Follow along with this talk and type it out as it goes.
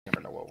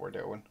Never know what we're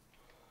doing.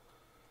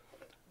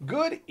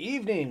 Good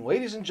evening,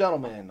 ladies and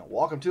gentlemen.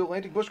 Welcome to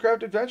Atlantic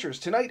Bushcraft Adventures.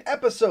 Tonight,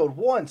 episode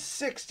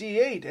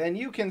 168. And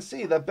you can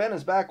see that Ben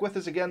is back with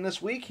us again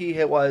this week.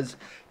 He was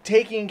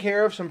taking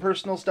care of some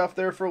personal stuff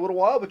there for a little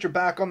while, but you're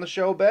back on the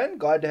show, Ben.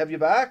 Glad to have you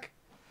back.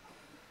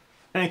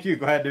 Thank you.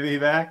 Glad to be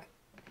back.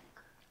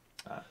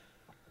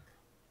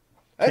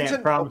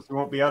 Can't promise there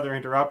won't be other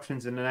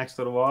interruptions in the next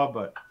little while,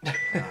 but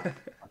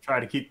I'll try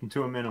to keep them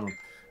to a minimum.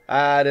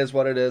 That is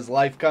what it is.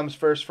 Life comes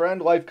first,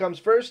 friend. Life comes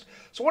first.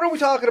 So what are we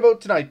talking about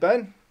tonight,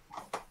 Ben?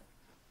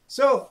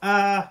 So,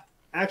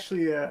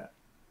 actually, a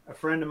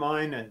friend of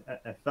mine,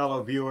 a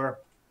fellow viewer,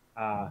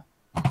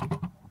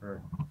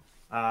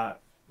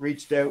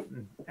 reached out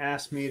and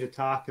asked me to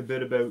talk a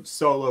bit about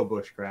solo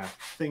bushcraft,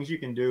 things you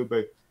can do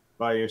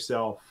by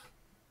yourself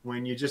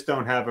when you just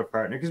don't have a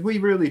partner. Because we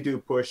really do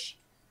push,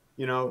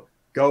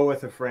 go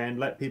with a friend,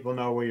 let people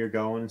know where you're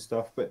going and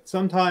stuff. But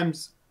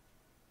sometimes,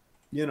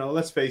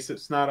 let's face it,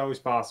 it's not always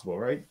possible,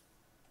 right?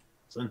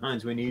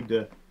 Sometimes we need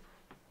to,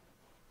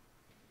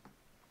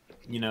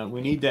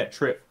 we need that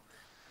trip.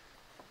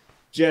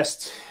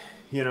 Just,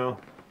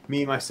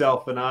 me,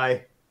 myself, and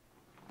I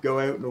go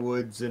out in the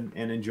woods and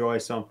enjoy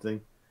something.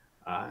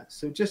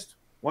 So just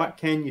what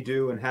can you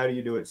do and how do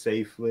you do it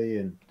safely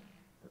and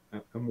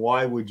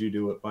why would you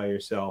do it by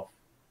yourself?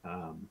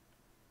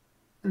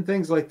 And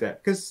things like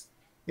that. Because,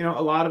 a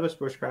lot of us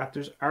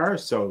bushcrafters are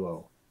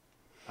solo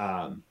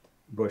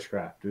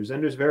bushcrafters,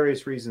 and there's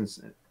various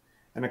reasons.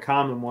 And a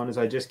common one is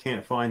I just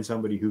can't find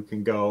somebody who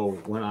can go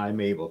when I'm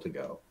able to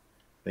go.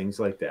 Things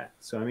like that.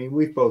 So,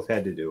 we've both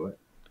had to do it.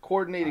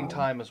 Coordinating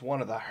time is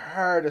one of the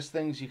hardest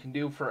things you can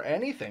do for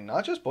anything,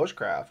 not just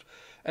bushcraft.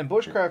 And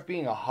bushcraft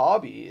being a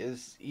hobby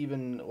is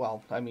even,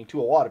 to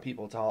a lot of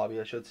people it's a hobby,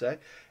 I should say.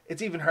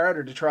 It's even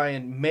harder to try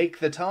and make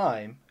the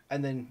time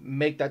and then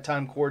make that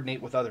time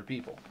coordinate with other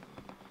people.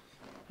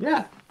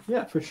 Yeah,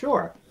 for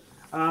sure.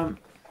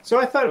 So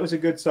I thought it was a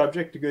good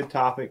subject, a good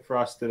topic for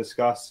us to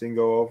discuss and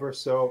go over.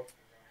 So,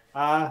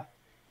 I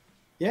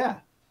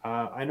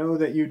know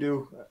that you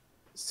do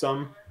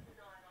some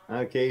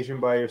occasion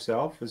by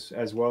yourself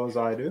as well as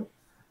I do.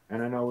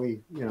 And I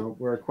know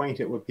we're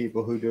acquainted with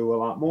people who do a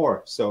lot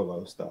more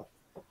solo stuff.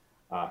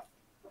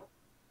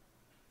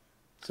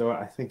 So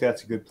I think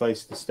that's a good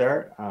place to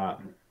start.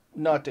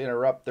 Not to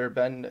interrupt there,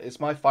 Ben, is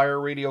my fire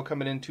radio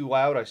coming in too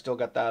loud? I still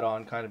got that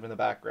on kind of in the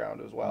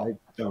background as well. I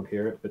don't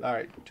hear it. But... All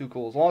right, too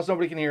cool. As long as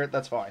nobody can hear it,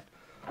 that's fine.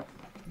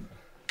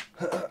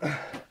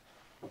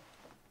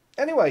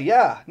 Anyway,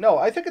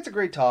 I think it's a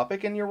great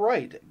topic, and you're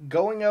right.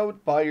 Going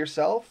out by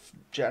yourself,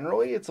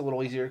 generally, it's a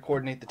little easier to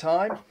coordinate the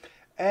time,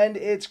 and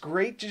it's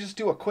great to just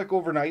do a quick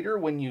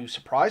overnighter when you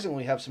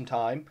surprisingly have some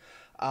time,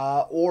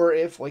 or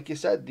if, like you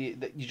said,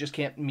 you just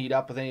can't meet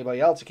up with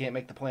anybody else, you can't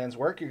make the plans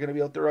work, you're going to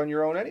be out there on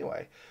your own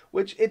anyway,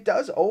 which it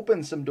does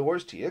open some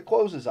doors to you. It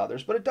closes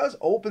others, but it does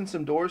open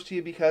some doors to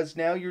you because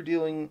now you're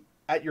dealing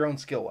at your own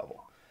skill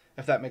level,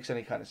 if that makes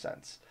any kind of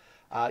sense.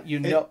 Sorry,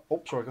 go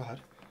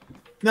ahead.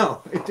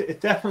 No,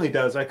 it definitely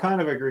does. I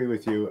kind of agree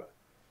with you.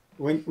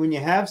 When you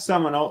have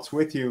someone else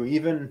with you,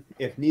 even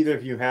if neither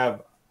of you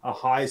have a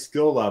high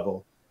skill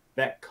level,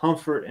 that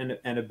comfort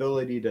and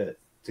ability to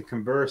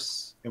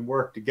converse and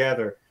work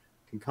together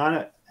can kind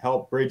of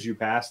help bridge you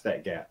past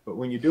that gap. But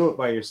when you do it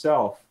by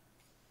yourself,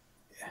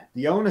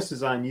 the onus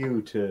is on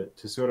you to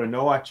sort of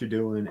know what you're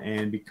doing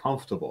and be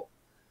comfortable.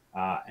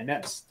 And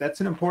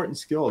that's an important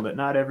skill that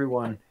not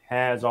everyone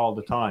has all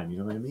the time. You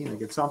know what I mean?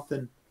 Like it's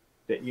something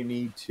that you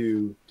need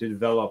to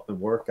develop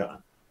and work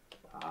on.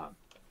 I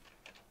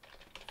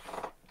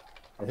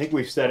think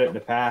we've said it in the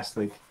past,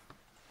 like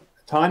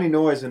a tiny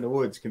noise in the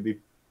woods can be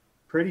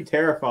pretty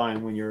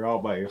terrifying when you're all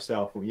by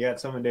yourself. When you got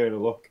someone there to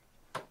look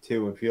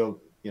to and feel,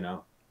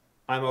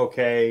 I'm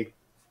okay,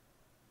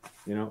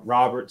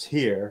 Robert's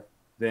here,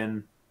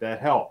 then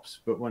that helps.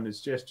 But when it's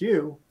just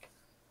you,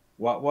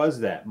 what was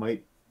that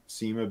might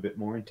seem a bit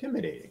more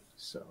intimidating.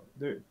 So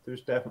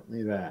there's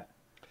definitely that.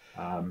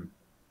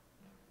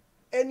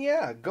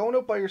 And going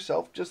out by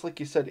yourself, just like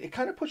you said, it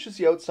kind of pushes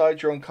you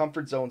outside your own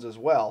comfort zones as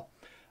well.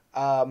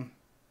 I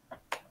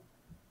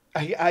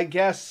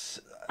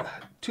guess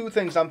two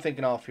things I'm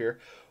thinking of here.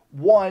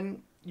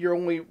 One, you're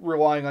only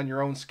relying on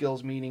your own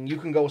skills, meaning you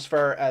can go as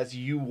far as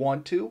you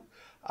want to.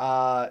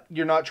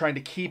 You're not trying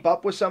to keep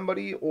up with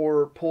somebody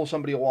or pull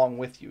somebody along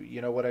with you.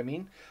 You know what I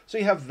mean? So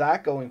you have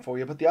that going for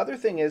you. But the other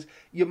thing is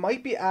you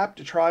might be apt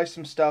to try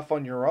some stuff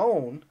on your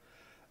own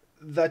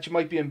that you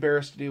might be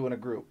embarrassed to do in a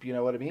group. You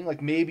know what I mean?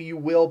 Like maybe you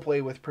will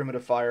play with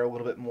primitive fire a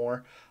little bit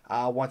more.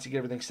 Once you get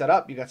everything set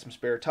up, you got some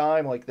spare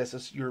time. Like this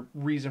is your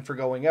reason for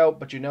going out,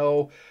 but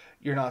you're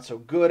not so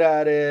good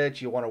at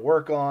it. You want to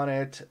work on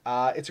it.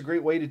 It's a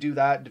great way to do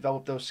that,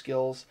 develop those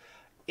skills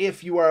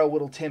if you are a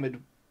little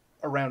timid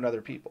around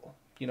other people.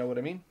 You know what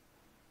I mean?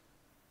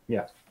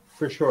 Yeah,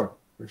 for sure.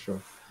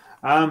 So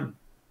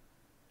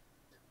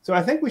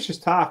I think we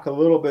should talk a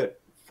little bit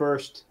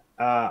first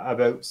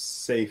about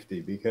safety,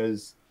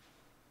 because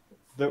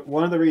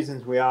one of the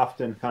reasons we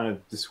often kind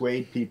of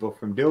dissuade people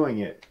from doing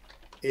it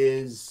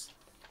is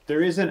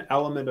there is an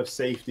element of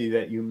safety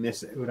that you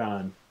miss out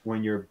on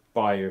when you're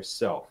by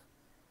yourself.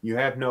 You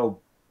have no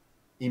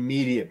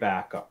immediate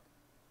backup.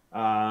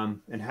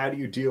 And how do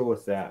you deal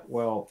with that?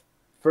 Well,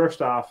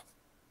 first off,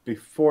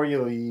 before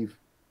you leave,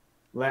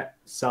 let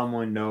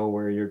someone know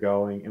where you're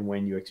going and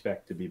when you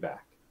expect to be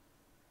back.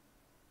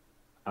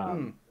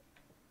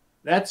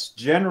 That's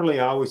generally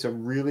always a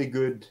really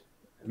good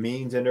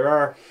means, and there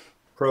are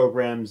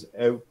programs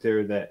out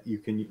there that you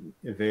can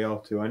avail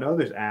to. I know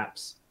there's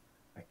apps.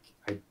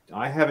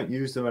 I haven't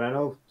used them, but I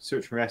know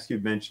Search and Rescue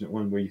mentioned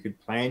one where you could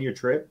plan your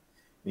trip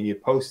and you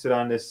post it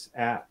on this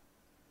app,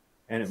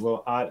 and it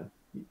will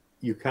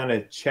you kind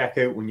of check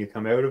out when you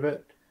come out of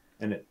it,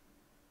 and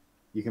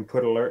you can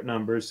put alert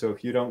numbers. So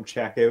if you don't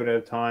check out at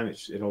a time, it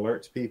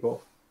alerts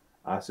people.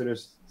 So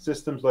there's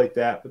systems like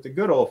that. But the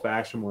good old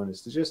fashioned one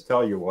is to just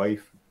tell your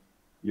wife,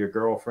 your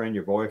girlfriend,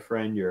 your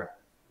boyfriend, your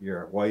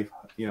wife,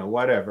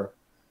 whatever,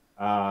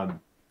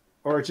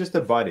 or just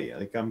a buddy.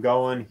 Like, I'm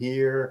going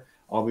here.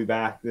 I'll be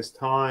back this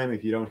time.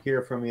 If you don't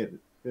hear from me at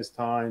this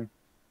time,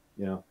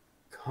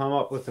 come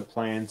up with a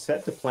plan,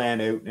 set the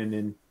plan out, and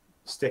then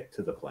stick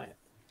to the plan.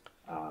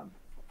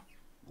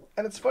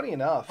 And it's funny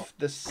enough,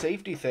 this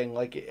safety thing,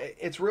 like,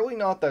 it's really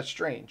not that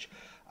strange.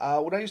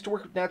 When I used to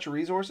work with natural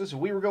resources, if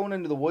we were going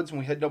into the woods and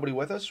we had nobody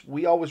with us,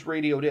 we always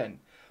radioed in.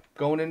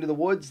 Going into the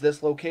woods,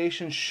 this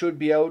location should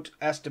be out,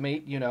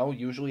 estimate,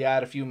 usually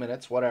add a few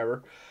minutes,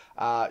 whatever.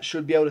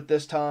 Should be out at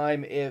this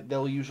time.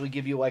 They'll usually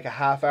give you like a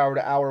half hour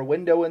to hour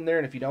window in there,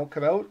 and if you don't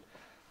come out,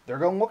 they're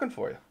going looking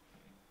for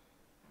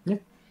you.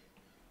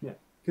 Yeah,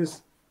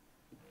 because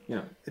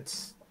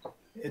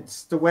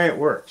it's the way it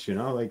works.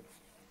 Like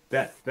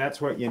that's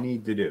what you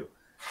need to do.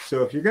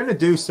 So if you're going to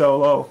do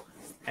solo,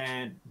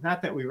 and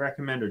not that we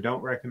recommend or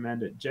don't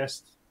recommend it,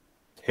 just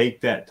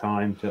take that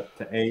time to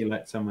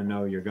let someone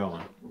know you're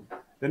going.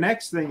 The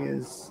next thing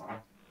is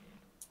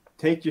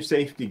take your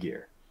safety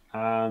gear.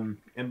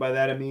 And by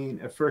that I mean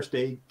a first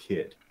aid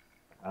kit.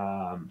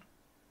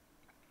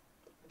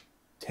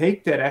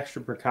 Take that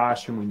extra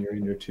precaution when you're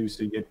in there too,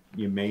 so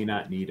you may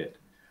not need it.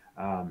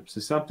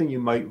 So something you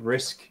might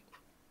risk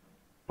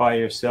by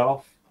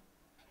yourself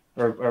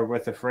or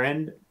with a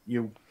friend,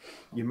 you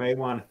may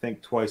want to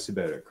think twice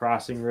about it.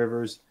 Crossing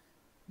rivers,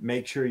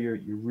 make sure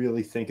you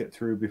really think it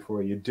through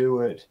before you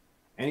do it.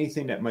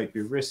 Anything that might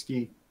be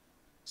risky,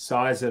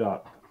 size it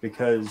up,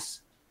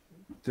 because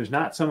there's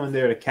not someone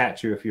there to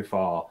catch you if you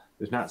fall.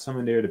 There's not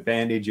someone there to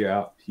bandage you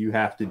up. You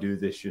have to do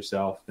this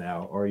yourself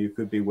now, or you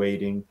could be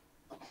waiting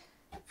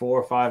 4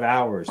 or 5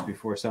 hours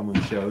before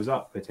someone shows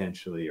up,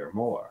 potentially, or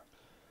more,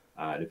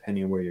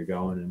 depending on where you're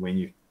going and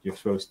when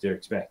they're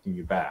expecting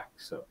you back.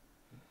 So,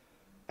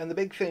 and the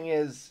big thing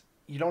is,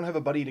 you don't have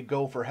a buddy to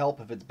go for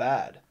help if it's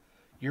bad.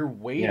 You're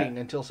waiting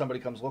until somebody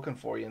comes looking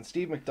for you. And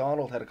Steve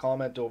McDonald had a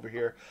comment over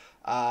here.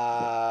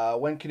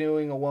 Went going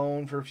canoeing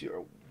alone for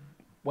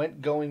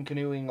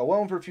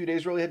a few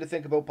days. Really had to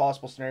think about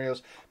possible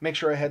scenarios. Make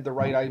sure I had the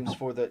right items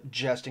for the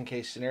just in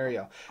case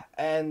scenario.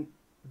 And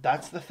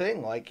that's the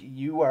thing. Like,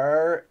 you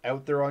are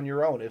out there on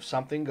your own. If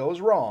something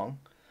goes wrong,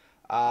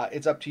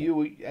 it's up to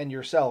you and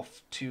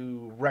yourself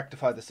to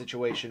rectify the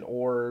situation.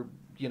 Or,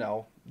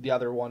 the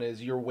other one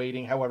is you're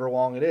waiting however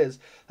long it is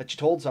that you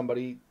told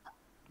somebody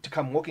to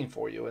come looking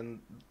for you. And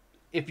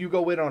if you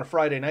go in on a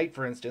Friday night,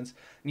 for instance,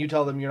 and you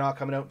tell them you're not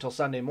coming out until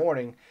Sunday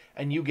morning,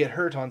 and you get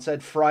hurt on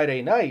said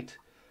Friday night,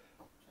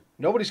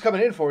 nobody's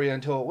coming in for you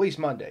until at least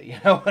Monday. You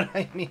know what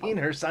I mean?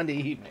 Or Sunday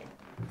evening.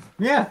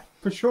 Yeah,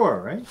 for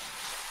sure, right?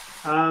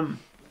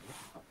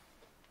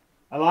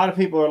 A lot of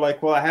people are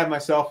like, well, I have my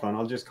cell phone.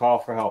 I'll just call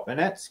for help. And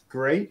that's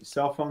great.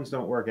 Cell phones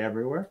don't work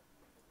everywhere.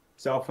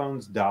 Cell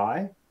phones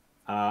die.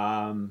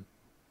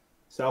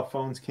 Cell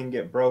phones can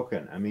get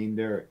broken. I mean,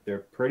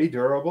 they're pretty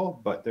durable,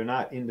 but they're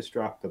not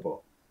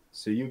indestructible.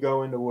 So you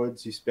go in the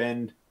woods, you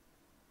spend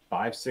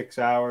 5-6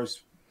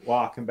 hours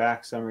walking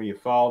back somewhere, you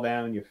fall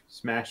down, you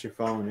smash your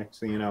phone. Next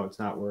thing you know, it's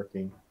not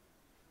working.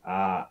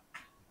 Now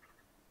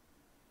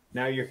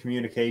your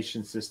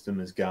communication system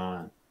is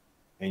gone,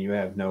 and you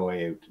have no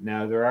way out.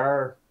 Now there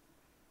are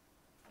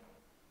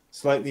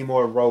slightly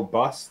more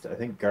robust. I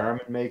think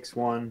Garmin makes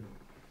one.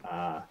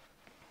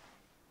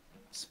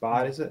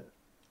 Spot, is it?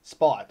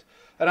 Spot.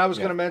 And I was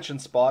going to mention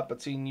Spot,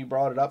 but seeing you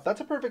brought it up,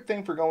 that's a perfect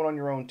thing for going on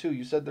your own, too.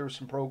 You said there were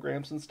some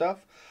programs and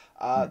stuff.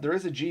 There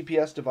is a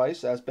GPS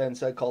device, as Ben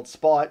said, called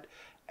Spot,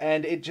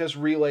 and it just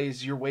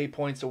relays your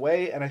waypoints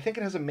away, and I think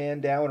it has a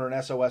man down or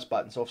an SOS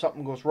button. So if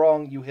something goes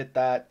wrong, you hit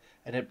that,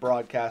 and it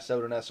broadcasts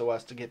out an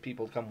SOS to get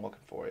people to come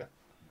looking for you.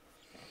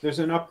 There's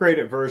an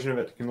upgraded version of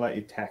it that can let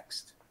you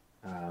text.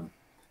 And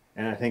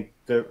I think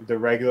the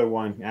regular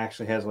one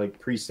actually has like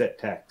preset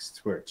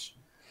text, which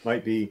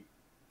might be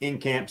in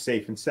camp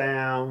safe and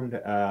sound,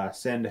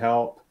 send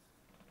help,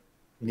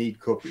 need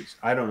cookies.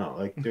 I don't know.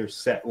 Like, there's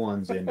set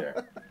ones in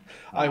there.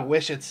 I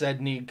wish it said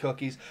need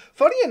cookies.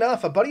 Funny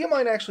enough, a buddy of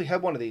mine actually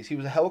had one of these. He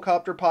was a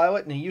helicopter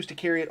pilot, and he used to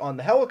carry it on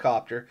the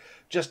helicopter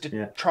just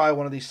to try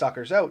one of these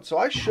suckers out. So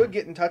I should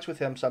get in touch with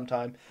him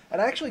sometime and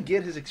actually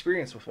get his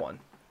experience with one.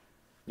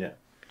 Yeah.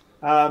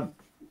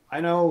 I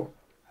know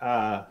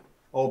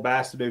Old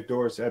Bastard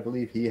Outdoors, I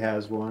believe he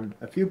has one.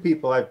 A few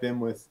people I've been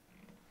with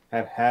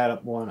have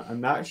had one.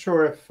 I'm not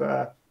sure if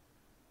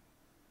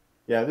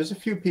yeah, there's a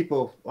few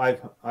people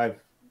I've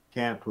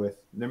camped with.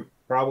 There,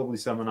 probably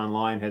someone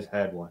online has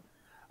had one.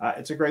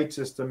 It's a great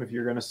system if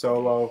you're going to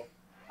solo.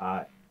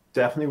 Uh,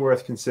 Definitely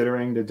worth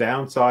considering. The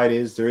downside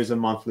is there is a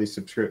monthly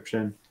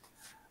subscription,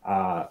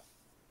 uh,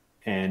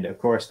 and of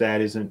course that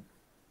isn't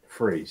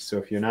free. So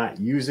if you're not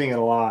using it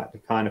a lot,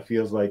 it kind of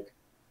feels like,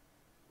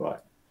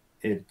 but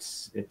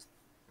it's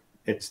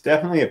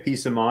definitely a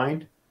peace of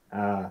mind,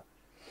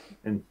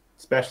 and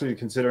especially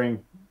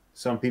considering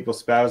some people's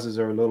spouses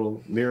are a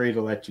little leery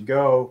to let you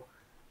go,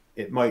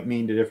 it might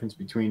mean the difference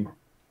between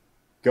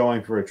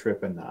going for a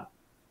trip and not.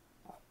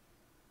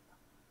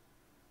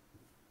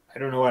 I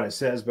don't know what it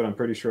says, but I'm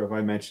pretty sure if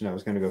I mentioned I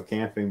was going to go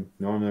camping,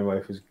 normally my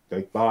wife was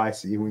like, "Bye,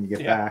 see you when you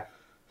get back."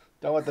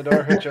 Don't let the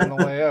door hit you on the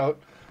way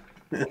out.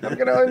 I'm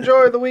going to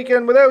enjoy the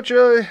weekend without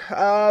you.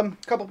 A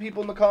couple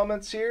people in the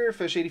comments here.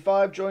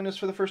 Fish85 joined us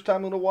for the first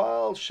time in a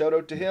while. Shout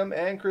out to him.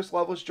 And Chris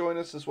Lovelace joined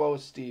us, as well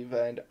as Steve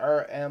and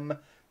RM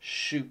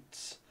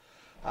Shoots.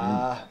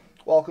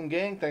 Welcome,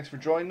 gang. Thanks for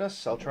joining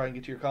us. I'll try and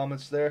get to your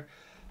comments there.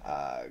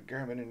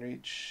 Garmin and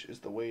Reach is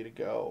the way to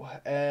go.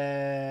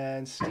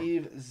 And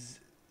Steve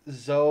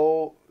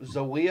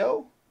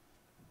Zoeo,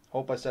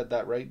 hope I said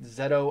that right,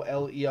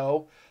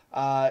 Zoleo,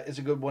 is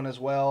a good one as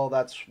well.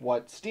 That's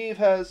what Steve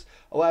has.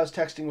 Allows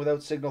texting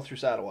without signal through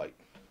satellite.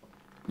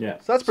 Yeah.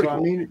 So that's pretty cool.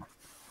 I mean,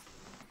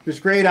 there's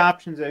great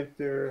options out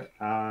there,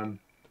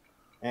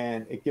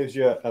 and it gives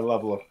you a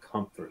level of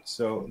comfort.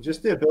 So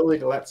just the ability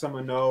to let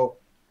someone know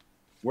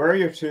where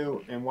you're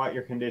to and what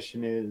your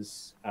condition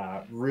is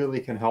really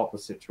can help the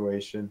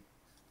situation,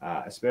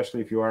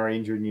 especially if you are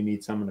injured and you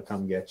need someone to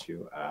come get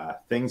you.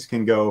 Things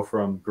can go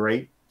from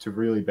great to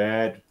really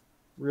bad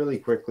really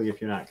quickly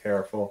if you're not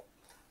careful.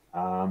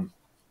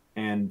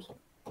 And,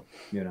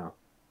 you know,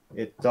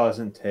 it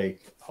doesn't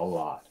take a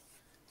lot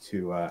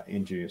to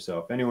injure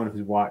yourself. Anyone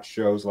who's watched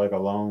shows like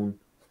Alone,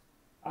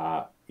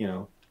 you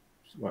know,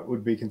 what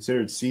would be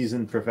considered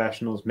seasoned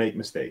professionals make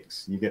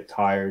mistakes. You get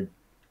tired,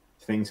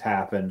 things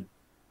happen,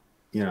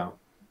 you know,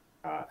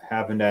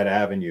 having that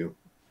avenue,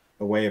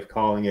 a way of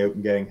calling out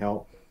and getting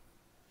help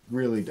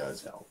really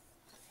does help.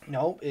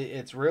 No,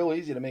 it's real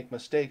easy to make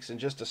mistakes. And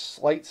just a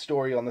slight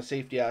story on the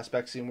safety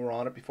aspects, seeing we're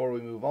on it before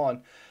we move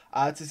on.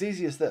 It's as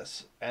easy as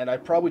this, and I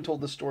probably told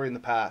this story in the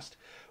past.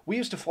 We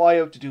used to fly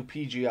out to do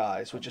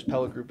PGIs, which is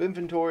pellet group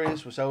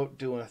inventories, was out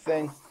doing a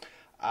thing.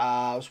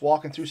 I was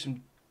walking through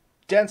some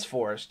dense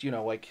forest, you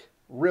know, like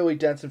really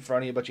dense in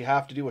front of you, but you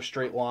have to do a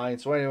straight line.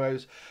 So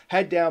anyways,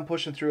 head down,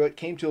 pushing through it,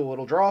 came to a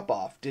little drop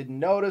off. Didn't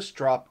notice,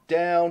 dropped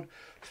down,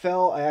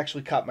 fell. I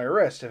actually cut my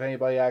wrist. If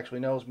anybody actually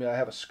knows me, I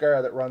have a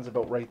scar that runs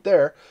about right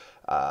there.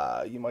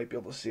 You might be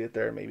able to see it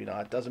there, maybe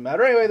not. Doesn't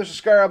matter. Anyway, there's a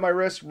scar on my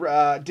wrist.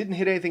 Didn't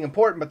hit anything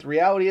important, but the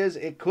reality is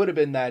it could have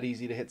been that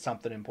easy to hit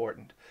something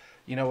important.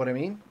 You know what I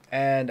mean?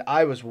 And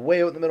I was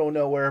way out in the middle of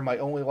nowhere. My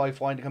only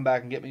lifeline to come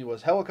back and get me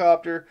was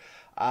helicopter,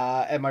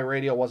 and my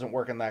radio wasn't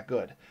working that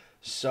good.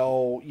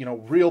 So, you know,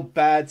 real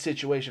bad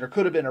situation, or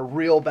could have been a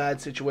real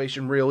bad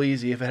situation real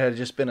easy if it had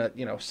just been a,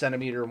 you know,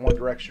 centimeter in one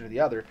direction or the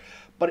other.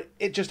 But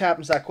it just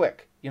happens that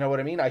quick. You know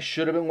what I mean? I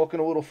should have been looking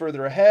a little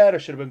further ahead. I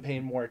should have been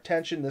paying more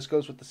attention. This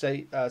goes with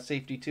the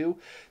safety too,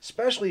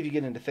 especially if you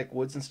get into thick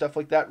woods and stuff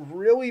like that.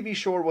 Really be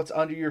sure what's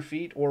under your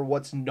feet or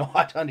what's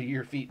not under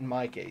your feet in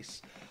my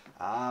case.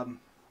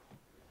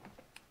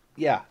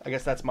 Yeah, I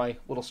guess that's my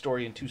little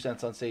story and 2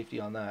 cents on safety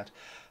on that.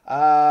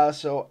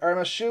 So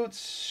Irma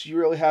Shoots, you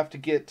really have to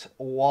get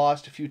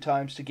lost a few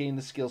times to gain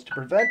the skills to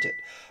prevent it.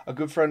 A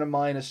good friend of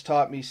mine has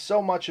taught me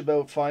so much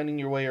about finding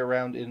your way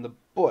around in the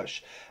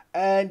bush.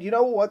 And you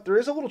know what? There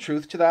is a little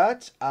truth to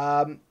that.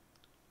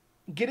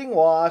 Getting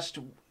lost,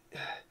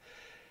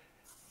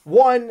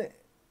 one,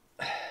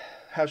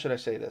 how should I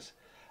say this?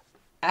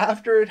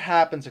 After it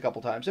happens a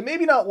couple times, and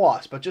maybe not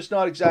lost, but just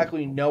not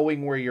exactly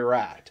knowing where you're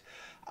at.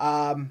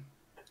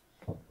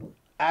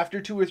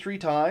 After 2 or 3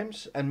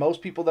 times, and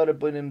most people that have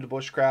been into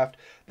bushcraft,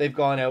 they've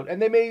gone out,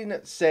 and they may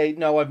say,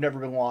 no, I've never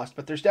been lost,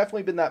 but there's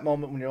definitely been that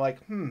moment when you're like,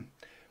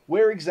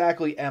 where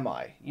exactly am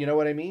I? You know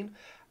what I mean?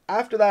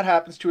 After that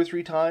happens 2 or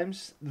 3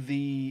 times,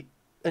 the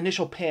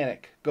initial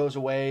panic goes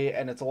away,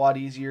 and it's a lot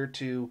easier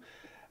to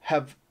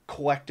have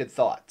collected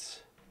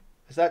thoughts.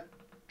 Is that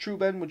true,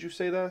 Ben? Would you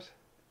say that?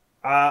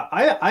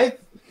 I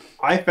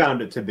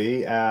found it to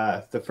be.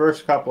 The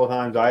first couple of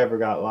times I ever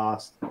got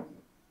lost,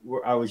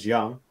 I was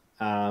young.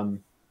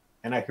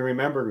 And I can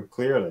remember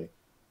clearly,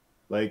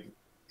 like,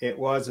 it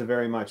was a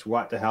very much,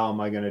 what the hell am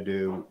I going to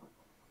do?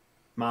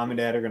 Mom and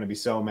Dad are going to be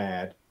so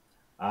mad.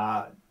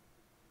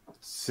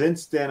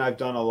 Since then, I've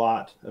done a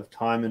lot of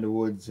time in the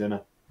woods, and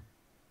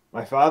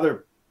my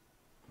father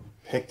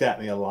picked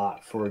at me a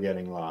lot for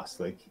getting lost.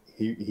 Like,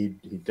 he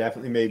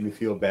definitely made me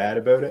feel bad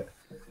about it,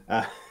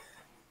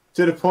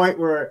 to the point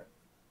where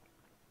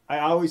I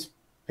always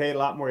paid a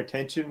lot more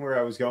attention where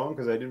I was going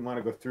because I didn't want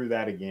to go through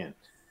that again.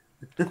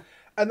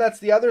 And that's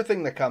the other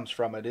thing that comes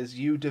from it, is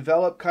you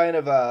develop kind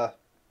of a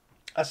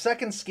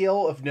second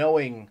skill of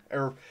knowing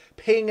or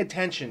paying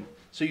attention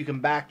so you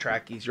can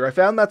backtrack easier. I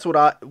found that's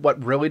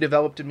what really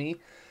developed in me.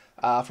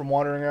 from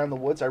wandering around the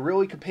woods. I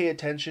really could pay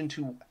attention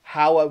to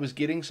how I was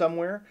getting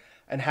somewhere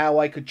and how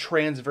I could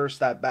transverse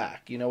that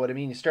back. You know what I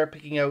mean? You start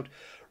picking out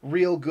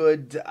real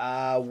good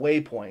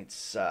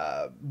waypoints,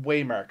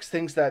 waymarks,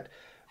 things that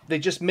they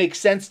just make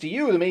sense to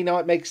you. They may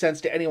not make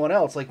sense to anyone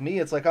else. Like me,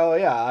 it's like, oh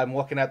yeah, I'm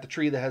looking at the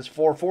tree that has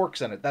 4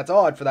 forks in it. That's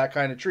odd for that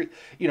kind of tree.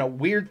 You know,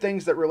 weird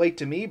things that relate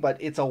to me, but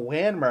it's a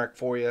landmark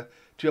for you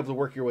to be able to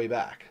work your way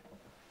back.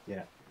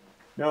 Yeah.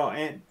 No,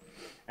 and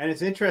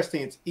it's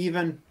interesting. It's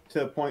even to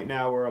the point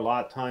now where a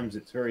lot of times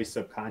it's very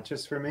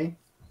subconscious for me,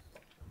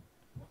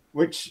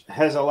 which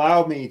has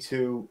allowed me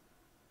to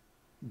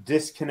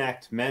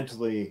disconnect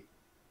mentally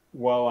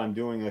while I'm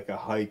doing like a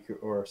hike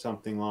or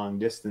something long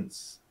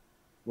distance,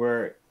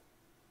 where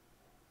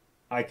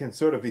I can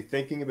sort of be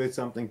thinking about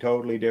something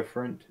totally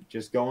different,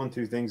 just going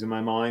through things in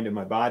my mind, and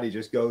my body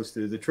just goes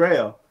through the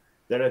trail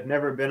that I've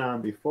never been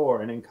on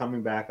before. And then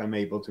coming back, I'm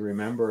able to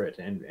remember it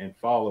and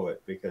follow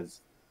it,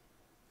 because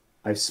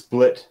I've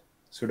split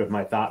sort of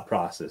my thought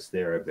process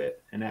there a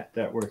bit. And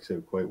that works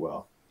out quite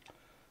well.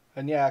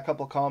 And yeah, a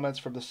couple comments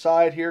from the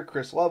side here.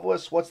 Chris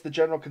Loveless, what's the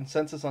general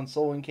consensus on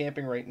soloing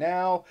camping right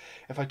now?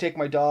 If I take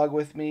my dog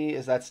with me,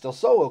 is that still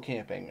solo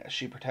camping?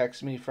 She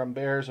protects me from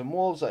bears and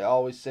wolves. I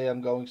always say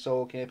I'm going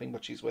solo camping,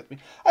 but she's with me.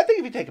 I think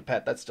if you take a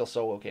pet, that's still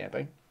solo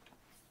camping.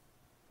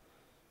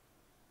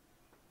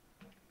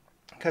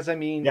 Because, I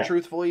mean, Yeah.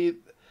 truthfully,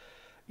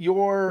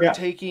 you're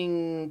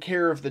taking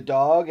care of the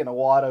dog in a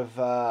lot of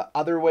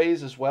other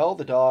ways as well.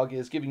 The dog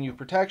is giving you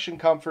protection,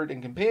 comfort,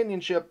 and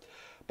companionship,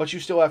 but you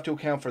still have to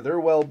account for their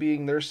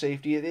well-being, their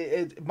safety.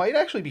 It might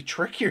actually be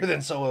trickier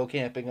than solo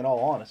camping, in all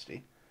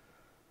honesty.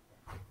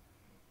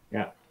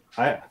 Yeah,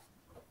 I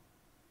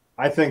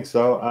think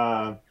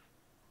so.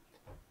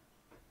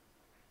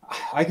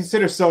 I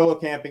consider solo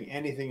camping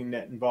anything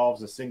that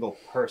involves a single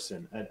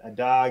person. A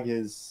dog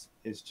is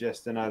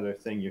just another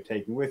thing you're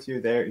taking with you.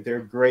 They're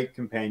great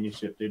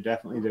companionship.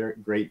 They're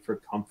great for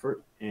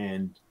comfort,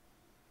 and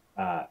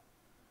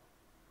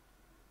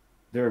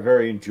they're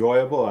very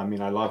enjoyable. I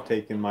mean, I love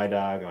taking my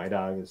dog. My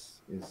dog is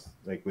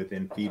like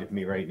within feet of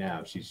me right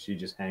now. She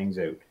just hangs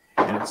out,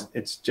 and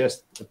it's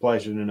just a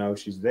pleasure to know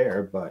she's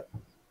there. But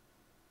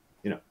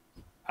you know,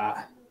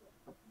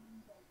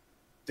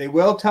 they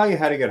will tell you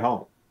how to get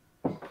home.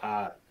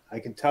 I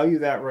can tell you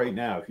that right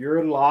now. If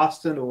you're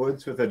lost in the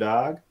woods with a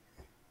dog,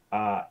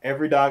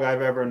 every dog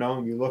I've ever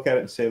known, you look at it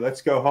and say,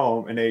 "Let's go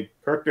home," and they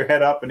perk their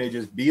head up and they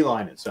just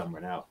beeline it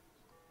somewhere. Now,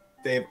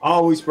 they've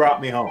always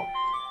brought me home.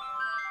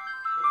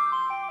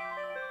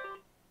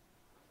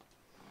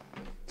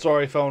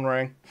 Sorry, phone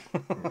rang.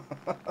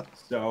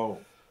 So,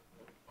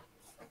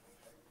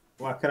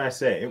 what can I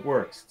say? It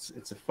works.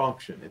 It's a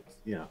function.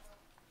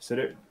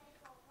 So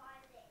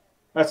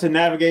that's a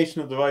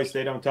navigational device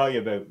they don't tell you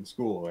about in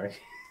school, right?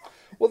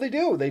 Well, they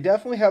do. They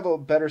definitely have a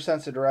better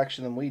sense of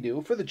direction than we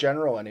do, for the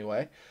general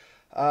anyway.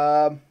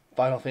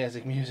 Final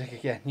Fantasy music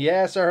again.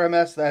 Yes,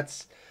 RMS,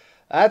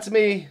 that's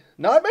me.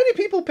 Not many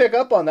people pick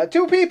up on that.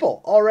 2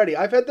 people already.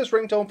 I've had this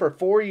ringtone for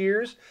 4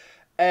 years,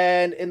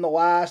 and in the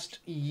last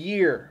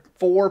year,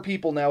 4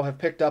 people now have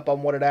picked up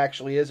on what it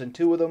actually is, and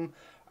 2 of them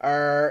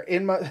are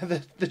in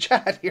the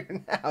chat here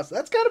now. So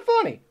that's kind of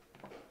funny.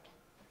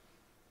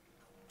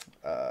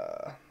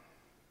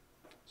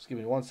 Just give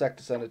me 1 sec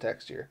to send a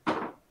text here.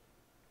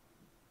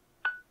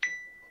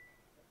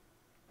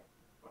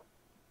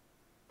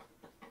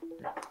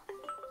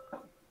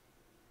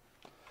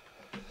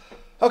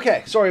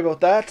 Okay, sorry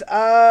about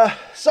that.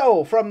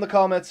 So, from the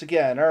comments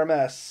again,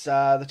 RMS,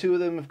 the 2 of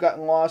them have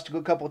gotten lost a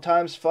good couple of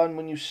times. Fun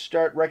when you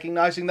start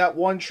recognizing that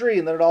one tree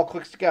and then it all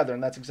clicks together,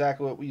 and that's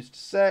exactly what we used to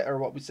say, or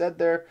what we said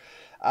there.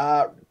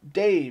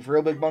 Dave,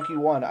 Real Big Monkey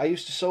 1, I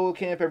used to solo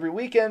camp every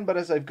weekend, but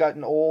as I've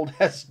gotten old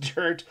as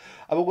dirt,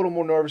 I'm a little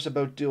more nervous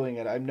about doing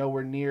it. I'm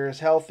nowhere near as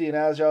healthy and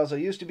agile as I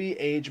used to be.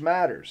 Age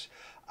matters.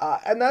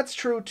 And that's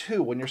true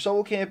too. When you're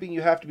solo camping,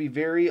 you have to be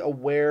very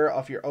aware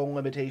of your own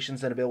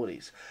limitations and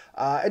abilities.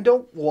 And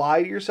don't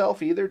lie to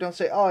yourself either. Don't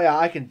say, oh yeah,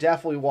 I can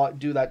definitely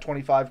do that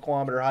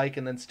 25-kilometer hike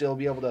and then still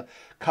be able to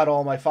cut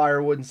all my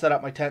firewood and set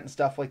up my tent and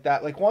stuff like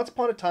that. Like once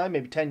upon a time,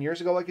 maybe 10 years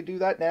ago, I could do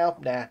that. Now,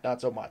 nah,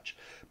 not so much.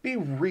 Be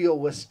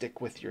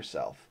realistic with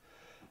yourself.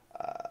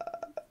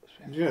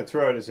 I'm just going to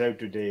throw this out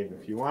to Dave.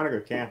 If you want to go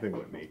camping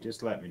with me,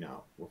 just let me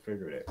know. We'll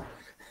figure it out.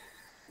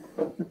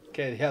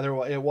 Okay, yeah,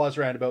 it was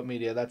Roundabout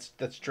Media.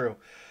 That's true.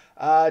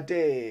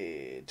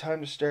 Dave,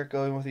 time to start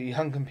going with a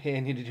young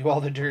companion to do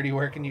all the dirty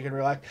work and you can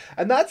relax.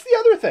 And that's the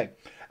other thing.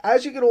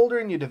 As you get older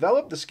and you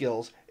develop the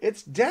skills,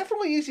 it's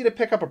definitely easy to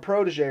pick up a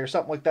protege or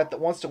something like that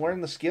wants to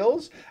learn the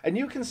skills, and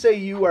you can say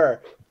you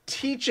are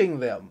teaching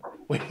them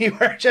when you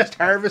are just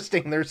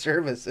harvesting their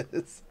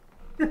services.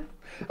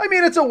 I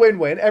mean, it's a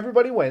win-win.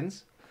 Everybody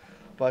wins.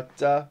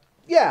 But,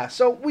 yeah,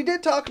 so we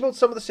did talk about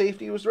some of the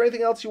safety. Was there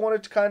anything else you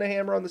wanted to kind of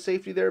hammer on the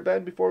safety there,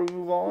 Ben, before we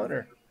move on?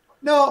 Or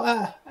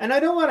No, and I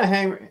don't want to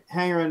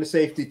hang around the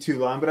safety too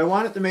long, but I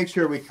wanted to make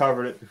sure we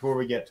covered it before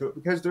we get to it,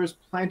 because there's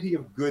plenty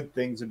of good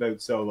things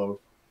about solo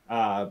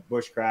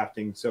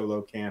bushcrafting,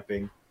 solo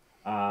camping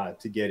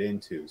to get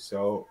into.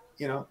 So,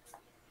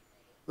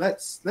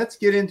 let's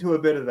get into a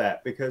bit of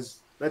that,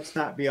 because let's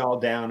not be all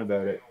down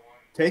about it.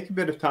 Take a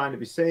bit of time to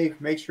be safe.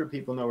 Make sure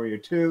people know where you're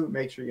to.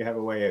 Make sure you have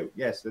a way out.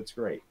 Yes, that's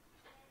great.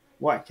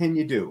 What can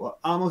you do? Well,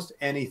 almost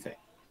anything.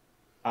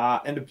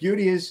 And the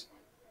beauty is,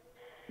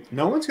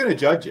 no one's going to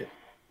judge you.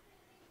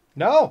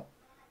 No,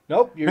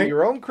 nope. You're Right?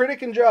 your own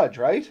critic and judge,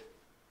 right?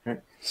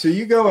 Right? So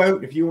you go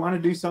out, if you want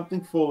to do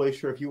something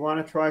foolish, or if you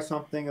want to try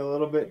something a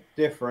little bit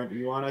different,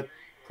 you want to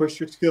push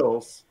your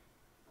skills,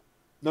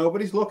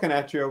 nobody's looking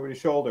at you over your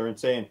shoulder and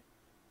saying,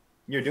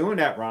 you're doing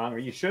that wrong, or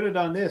you should have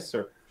done this,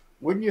 or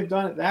wouldn't you have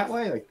done it that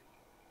way? Like,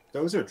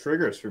 those are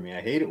triggers for me.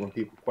 I hate it when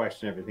people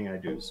question everything I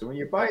do. So when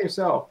you're by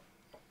yourself,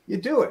 you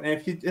do it. And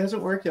if it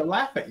doesn't work, you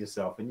laugh at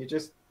yourself and you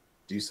just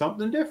do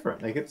something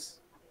different. Like,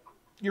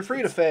 You're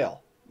free to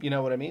fail. You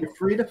know what I mean? you're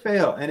free to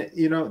fail. And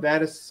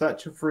that is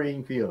such a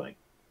freeing feeling.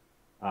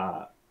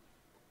 And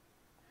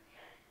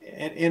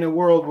in a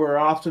world where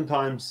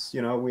oftentimes,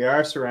 we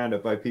are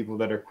surrounded by people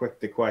that are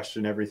quick to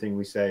question everything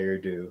we say or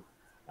do.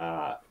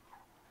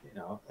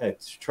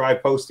 It's try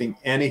posting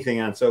anything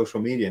on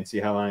social media and see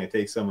how long it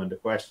takes someone to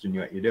question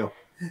you what you do.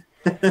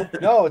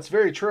 No, it's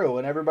very true,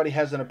 and everybody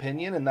has an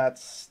opinion, and that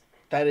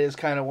is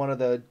kind of one of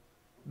the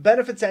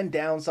benefits and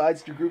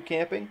downsides to group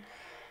camping.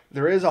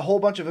 There is a whole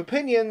bunch of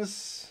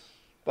opinions,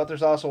 but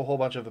there's also a whole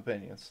bunch of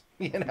opinions.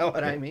 You know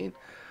what I mean?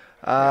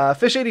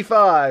 Fish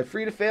 85,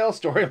 free to fail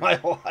story of my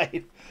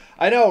life.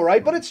 I know,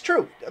 right? But it's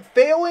true.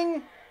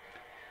 Failing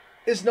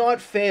is not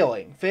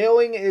failing.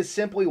 Failing is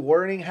simply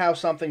learning how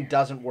something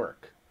doesn't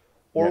work,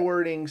 or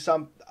learning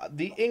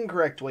the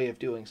incorrect way of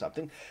doing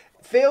something.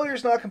 Failure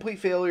is not complete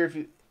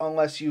failure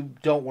unless you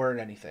don't learn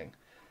anything.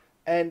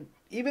 And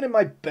even in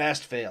my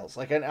best fails,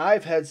 and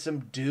I've had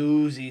some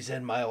doozies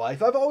in my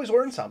life, I've always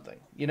learned something.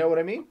 You know what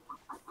I mean?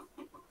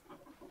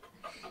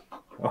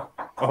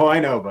 Oh, I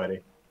know,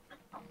 buddy.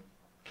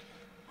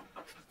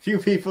 Few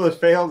people have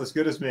failed as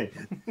good as me.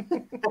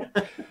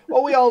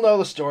 Well, we all know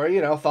the story,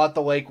 thought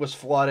the lake was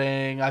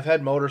flooding. I've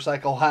had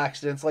motorcycle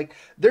accidents.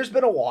 There's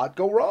been a lot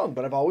go wrong,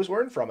 but I've always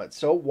learned from it.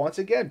 So once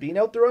again, being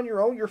out there on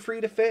your own, you're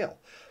free to fail.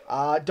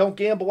 Don't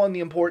gamble on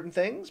the important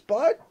things,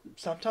 but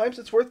sometimes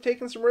it's worth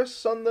taking some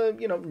risks on the,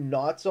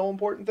 not so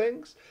important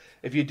things.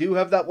 If you do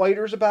have that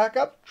lighter as a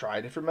backup, try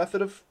a different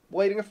method of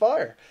lighting a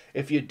fire.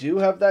 If you do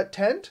have that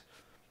tent,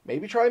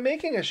 maybe try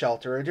making a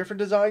shelter, a different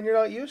design you're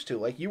not used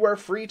to. You are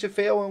free to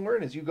fail and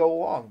learn as you go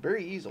along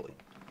very easily.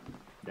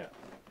 Yeah.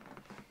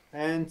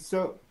 And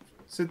so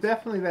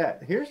definitely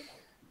that. Here's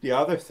the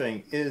other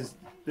thing is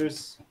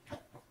there's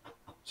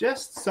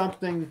just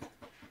something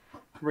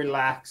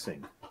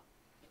relaxing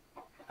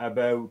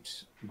about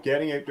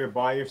getting out there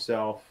by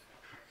yourself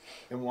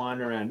and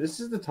wandering around. This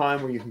is the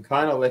time where you can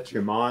kind of let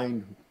your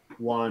mind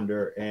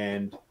wander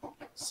and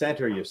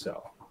center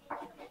yourself.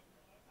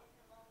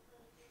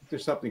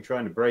 There's something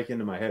trying to break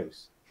into my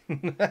house.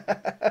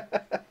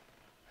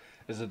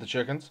 Is it the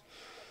chickens?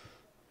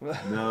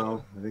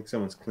 No, I think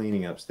someone's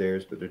cleaning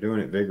upstairs, but they're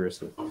doing it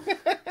vigorously.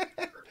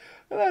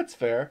 That's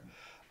fair.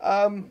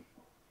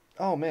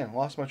 Oh man,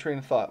 lost my train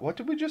of thought. What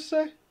did we just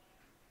say?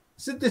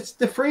 So it's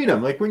the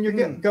freedom. When you're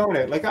going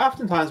out,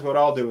 oftentimes what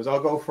I'll do is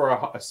I'll go for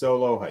a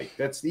solo hike.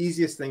 That's the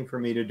easiest thing for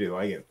me to do.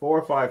 I get 4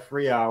 or 5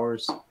 free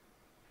hours.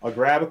 I'll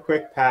grab a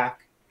quick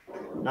pack,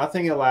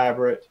 nothing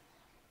elaborate.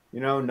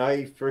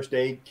 Knife, first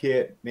aid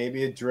kit,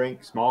 maybe a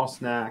drink, small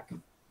snack,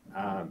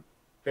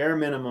 bare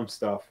minimum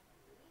stuff,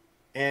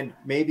 and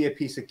maybe a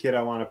piece of kit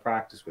I want to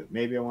practice with.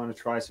 Maybe I want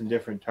to try some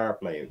different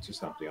tarp layouts or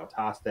something. I'll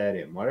toss that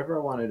in, whatever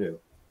I want to do.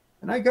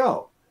 And I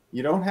go.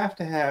 You don't have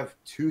to have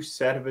too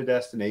set of a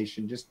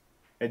destination, just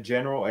a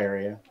general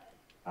area.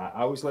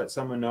 I always let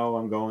someone know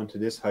I'm going to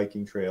this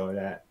hiking trail or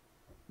that.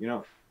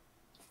 Does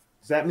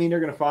that mean they're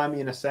going to find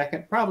me in a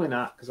second? Probably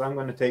not, because I'm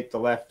going to take the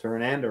left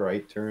turn and the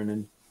right turn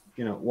and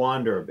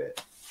wander a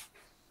bit.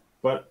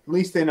 But at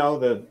least they know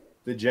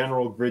the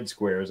general grid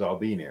squares I'll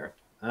be near.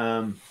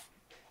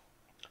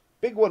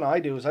 Big one I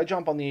do is I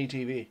jump on the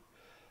ATV.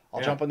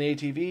 I'll jump on the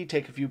ATV,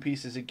 take a few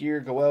pieces of gear,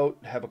 go out,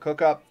 have a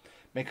cook-up,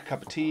 make a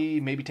cup of tea,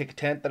 maybe take a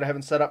tent that I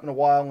haven't set up in a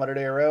while and let it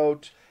air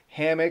out,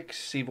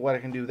 hammocks, see what I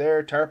can do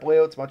there, tarp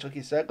layouts, much like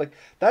you said.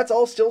 That's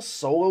all still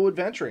solo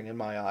adventuring in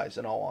my eyes,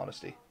 in all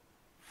honesty.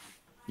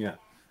 Yeah.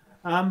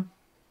 And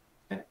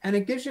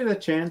it gives you the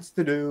chance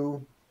to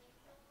do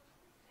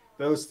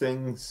those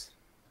things,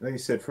 like you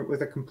said,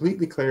 with a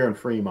completely clear and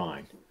free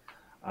mind.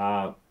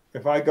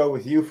 If I go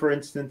with you, for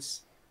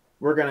instance,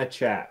 we're going to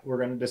chat. We're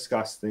going to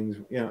discuss things.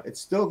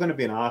 It's still going to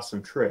be an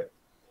awesome trip.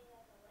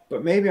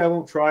 But maybe I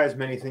won't try as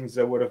many things as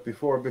I would have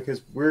before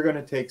because we're going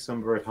to take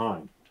some of our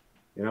time.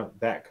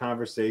 That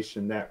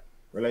conversation, that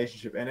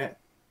relationship. And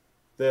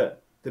the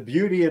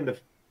beauty and the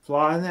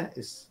flaw in that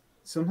is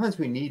sometimes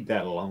we need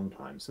that alone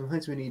time.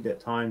 Sometimes we need that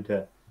time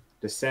to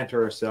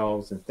center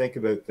ourselves and think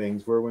about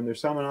things where when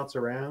there's someone else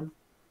around,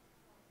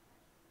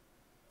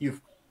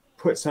 you've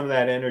put some of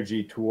that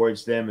energy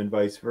towards them and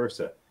vice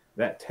versa.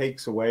 That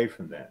takes away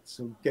from that.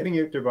 So getting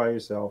out there by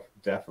yourself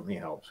definitely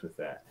helps with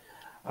that.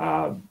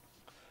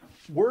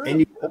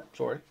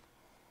 Sorry.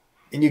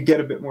 And you get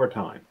a bit more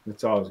time.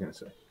 That's all I was going to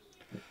say.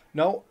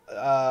 No,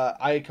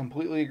 I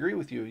completely agree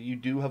with you. You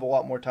do have a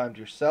lot more time to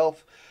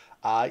yourself.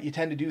 You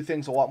tend to do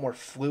things a lot more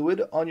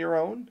fluid on your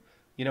own.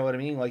 You know what I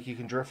mean? Like you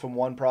can drift from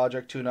one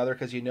project to another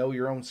because you know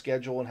your own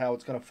schedule and how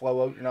it's going to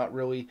flow out. You're not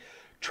really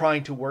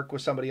trying to work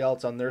with somebody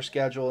else on their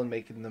schedule and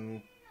making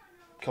them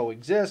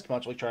coexist,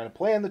 much like trying to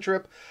plan the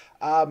trip.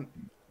 Um,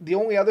 the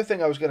only other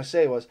thing I was going to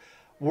say was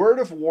word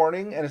of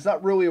warning, and it's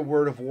not really a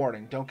word of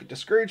warning. Don't get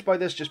discouraged by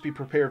this, just be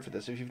prepared for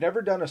this. If you've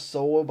never done a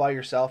solo by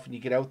yourself and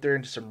you get out there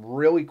into some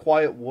really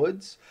quiet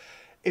woods,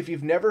 if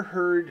you've never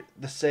heard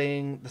the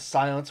saying, the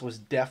silence was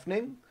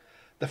deafening,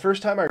 the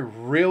first time I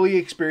really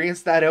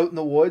experienced that out in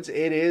the woods,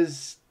 it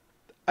is,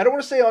 I don't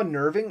want to say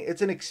unnerving,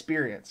 it's an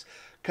experience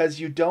because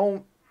you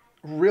don't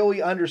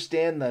really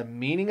understand the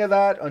meaning of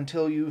that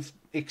until you've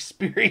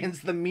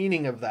experienced the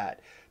meaning of that.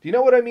 Do you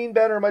know what I mean,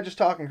 Ben, or am I just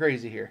talking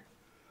crazy here?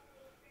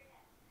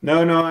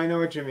 No, no, I know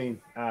what you mean.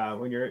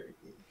 When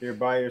you're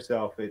by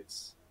yourself, it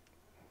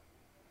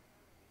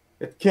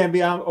can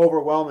be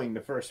overwhelming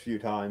the first few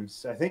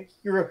times. I think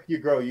you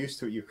grow used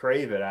to it. You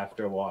crave it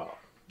after a while.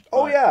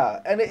 Oh But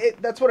yeah, and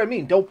that's what I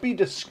mean. Don't be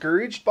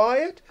discouraged by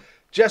it.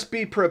 Just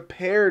be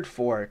prepared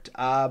for it.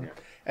 yeah.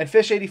 And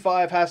Fish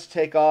 85 has to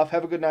take off.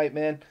 Have a good night,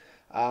 man.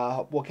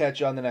 We'll catch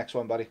you on the next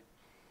one, buddy.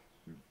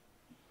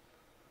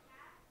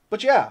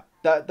 But yeah,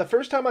 the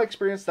first time I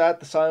experienced that,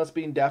 the silence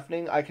being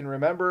deafening, I can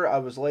remember I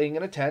was laying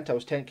in a tent. I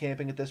was tent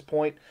camping at this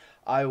point.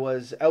 I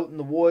was out in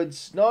the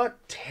woods,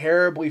 not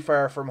terribly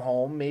far from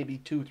home, maybe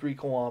 2, 3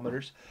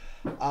 kilometers.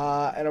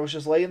 And I was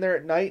just laying there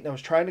at night and I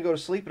was trying to go to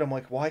sleep. And I'm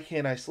like, why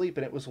can't I sleep?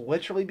 And it was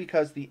literally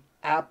because the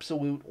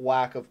absolute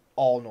lack of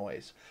all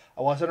noise.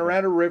 I wasn't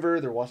around a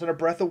river, there wasn't a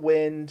breath of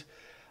wind.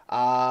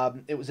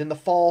 It was in the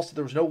fall, so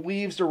there was no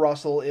leaves to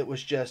rustle. It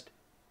was just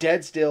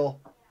dead still,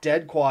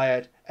 dead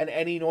quiet, and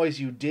any noise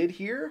you did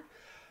hear,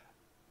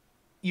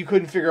 you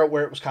couldn't figure out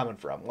where it was coming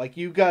from. Like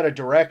you got a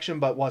direction,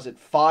 but was it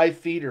 5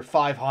 feet or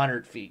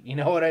 500 feet? You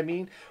know what I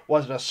mean?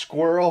 Was it a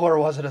squirrel or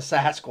was it a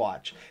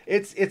Sasquatch?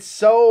 It's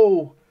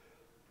so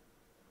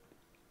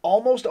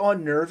almost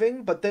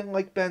unnerving, but then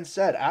like Ben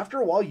said,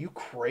 after a while you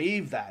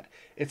crave that.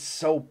 It's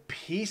so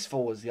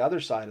peaceful is the other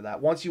side of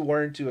that. Once you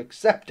learn to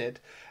accept it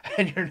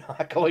and you're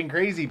not going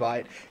crazy by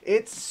it,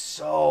 it's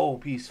so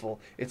peaceful.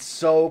 It's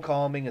so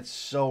calming, it's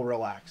so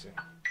relaxing.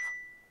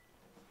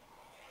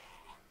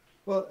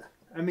 Well,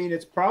 I mean,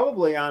 it's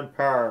probably on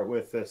par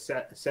with the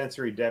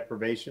sensory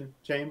deprivation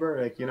chamber.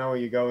 Like,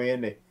 you go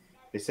in,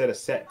 they set a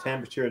set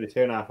temperature to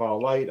turn off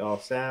all light, all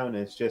sound.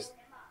 And it's just,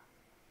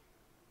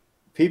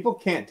 people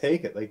can't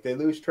take it. Like, they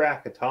lose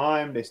track of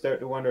time. They start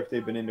to wonder if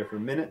they've been in there for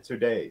minutes or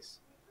days.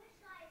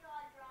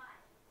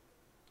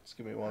 Just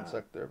give me one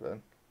sec there,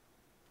 Ben.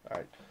 All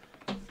right.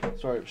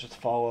 Sorry, it was just a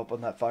follow up on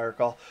that fire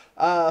call.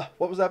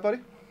 What was that, buddy?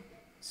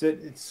 So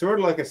it's sort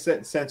of like a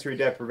sensory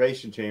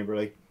deprivation chamber.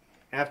 Like,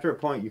 after a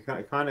point, you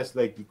kind of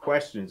like you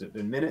question: has it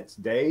been minutes,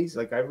 days?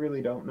 Like, I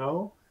really don't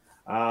know.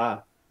 And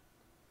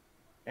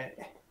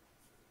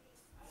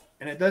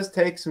it does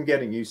take some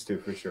getting used to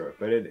for sure,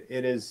 but it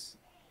is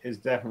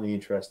definitely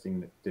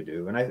interesting to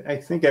do, and I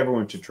think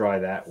everyone should try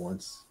that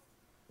once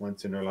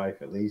in their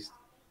life at least.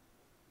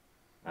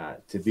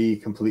 To be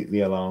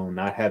completely alone,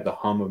 not have the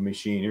hum of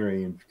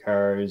machinery and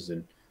cars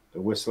and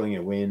the whistling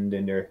of wind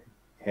in their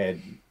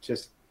head.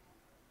 Just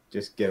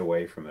get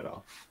away from it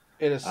all.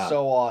 It is Uh,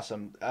 so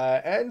awesome.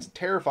 And it's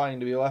terrifying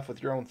to be left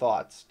with your own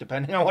thoughts,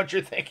 depending on what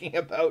you're thinking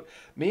about.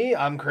 Me,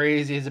 I'm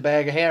crazy as a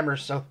bag of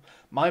hammers, so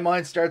my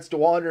mind starts to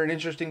wander in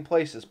interesting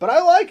places. But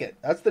I like it.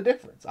 That's the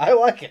difference. I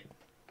like it.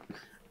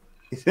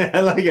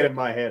 I like it in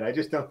my head. I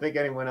just don't think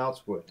anyone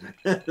else would.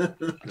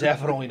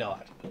 Definitely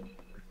not.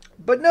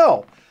 But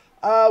no,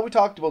 we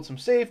talked about some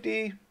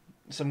safety,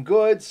 some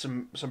goods,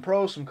 some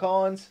pros, some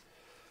cons.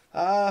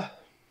 Uh,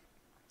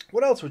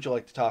 what else would you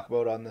like to talk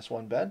about on this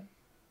one, Ben?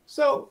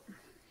 So,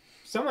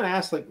 someone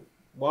asked, like,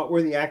 what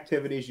were the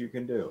activities you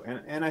can do,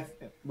 and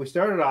we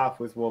started off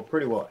with, well,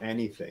 pretty well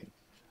anything.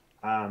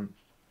 Um,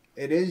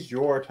 it is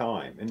your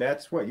time, and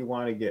that's what you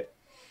want to get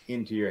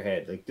into your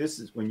head. Like, this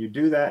is when you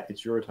do that,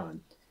 it's your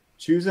time.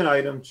 Choose an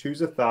item,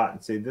 choose a thought,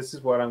 and say, this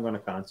is what I'm going to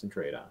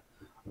concentrate on.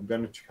 I'm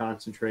going to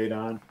concentrate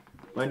on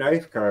my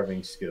knife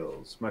carving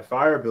skills, my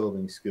fire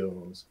building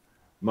skills,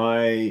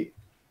 my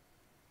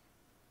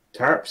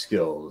tarp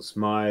skills,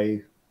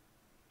 my,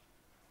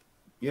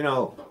 you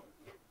know,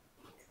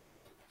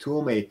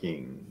 tool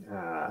making,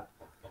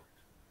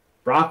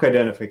 rock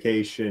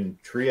identification,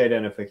 tree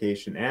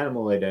identification,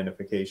 animal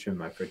identification,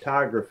 my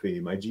photography,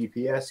 my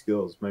GPS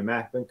skills, my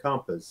map and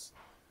compass,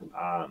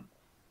 um,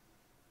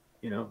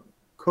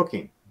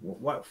 cooking.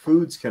 What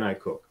foods can I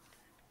cook?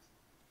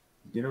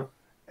 You know,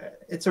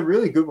 it's a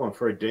really good one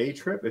for a day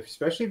trip,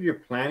 especially if you're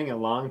planning a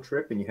long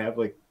trip and you have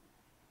like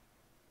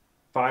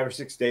 5 or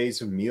 6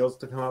 days of meals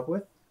to come up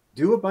with.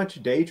 Do a bunch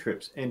of day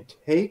trips and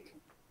take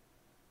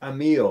a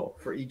meal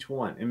for each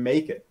one and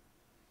make it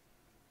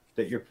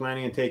that you're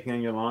planning on taking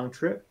on your long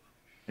trip.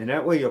 And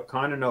that way you'll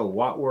kind of know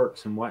what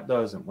works and what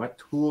doesn't, what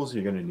tools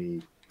you're going to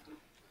need.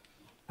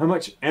 How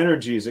much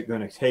energy is it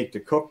going to take to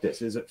cook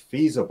this? Is it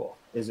feasible?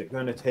 Is it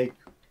going to take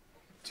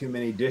too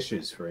many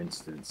dishes, for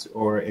instance,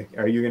 or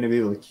are you going to be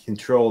able to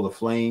control the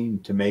flame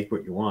to make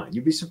what you want?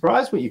 You'd be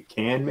surprised what you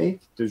can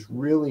make. There's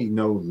really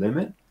no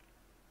limit,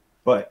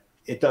 but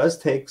it does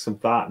take some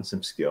thought and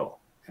some skill.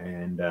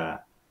 And I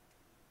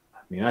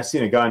mean, I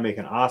seen a guy make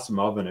an awesome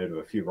oven out of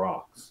a few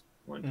rocks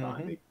one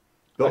time. He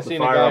I've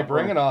seen a guy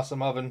bring an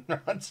awesome oven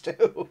rods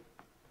too.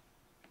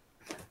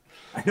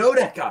 I know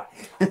that guy.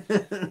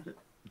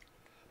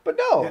 But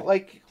no,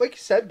 like you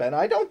said, Ben,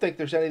 I don't think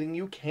there's anything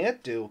you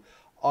can't do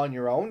on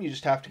your own. You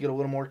just have to get a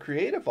little more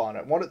creative on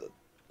it.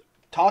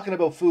 Talking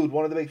about food,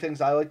 one of the big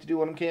things I like to do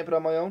when I'm camping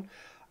on my own,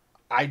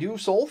 I do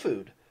soul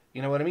food.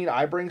 You know what I mean?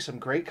 I bring some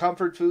great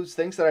comfort foods,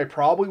 things that I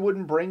probably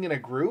wouldn't bring in a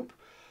group,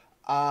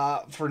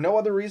 for no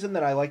other reason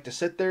than I like to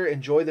sit there,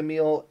 enjoy the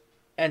meal,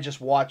 and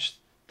just watch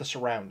the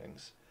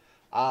surroundings.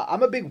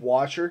 I'm a big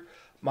watcher.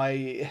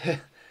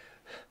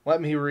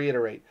 Let me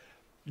reiterate.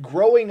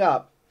 Growing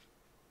up,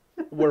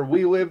 where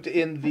we lived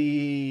in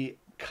the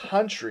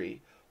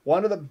country,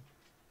 one of the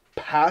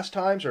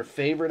pastimes or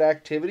favorite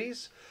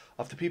activities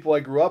of the people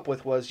I grew up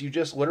with was you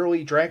just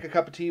literally drank a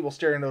cup of tea while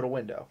staring out a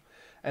window.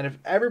 And if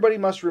everybody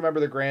must remember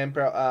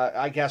their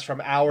I guess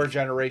from our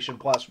generation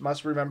plus,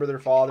 must remember their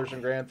fathers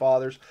and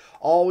grandfathers,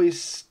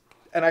 always,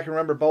 and I can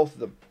remember both of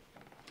them,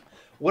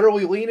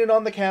 literally leaning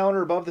on the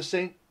counter above the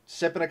sink,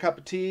 sipping a cup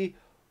of tea,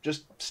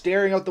 just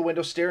staring out the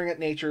window, staring at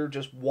nature,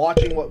 just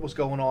watching what was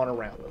going on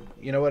around them.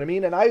 You know what I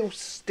mean? And I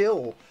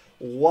still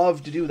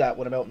love to do that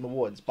when I'm out in the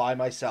woods by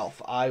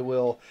myself. I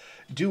will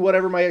do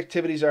whatever my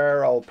activities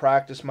are. I'll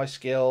practice my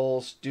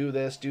skills, do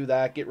this, do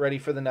that, get ready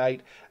for the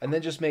night, and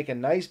then just make a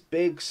nice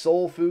big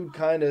soul food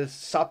kind of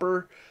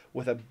supper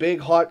with a big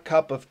hot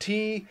cup of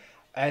tea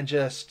and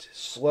just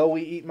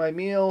slowly eat my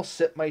meal,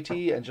 sip my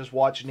tea, and just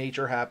watch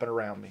nature happen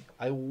around me.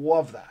 I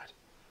love that.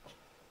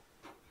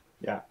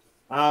 Yeah.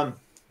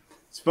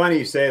 It's funny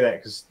you say that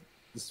because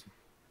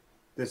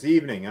this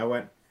evening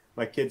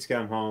my kids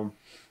come home.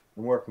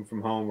 I'm working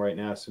from home right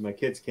now, so my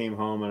kids came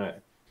home and I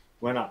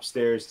went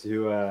upstairs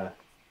to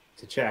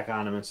check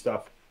on them and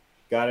stuff.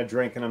 Got a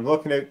drink and I'm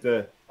looking out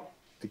the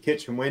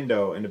kitchen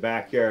window in the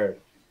backyard,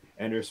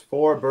 and there's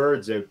 4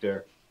 birds out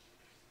there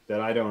that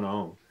I don't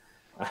own,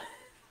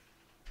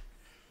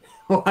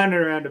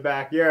 wandering around the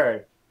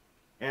backyard.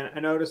 And I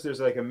noticed there's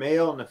like a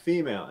male and a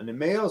female, and the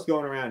male's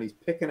going around. He's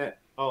picking at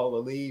all the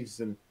leaves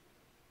and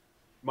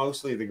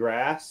mostly the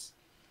grass,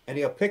 and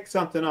he'll pick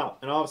something up,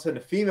 and all of a sudden the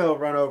female will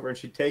run over and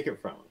she'd take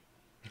it from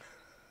him.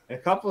 And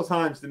a couple of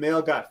times the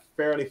male got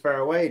fairly far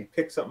away, he'd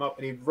pick something up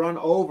and he'd run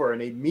over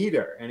and he'd meet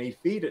her and he'd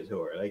feed it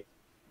to her. Like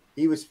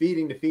he was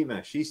feeding the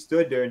female. She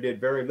stood there and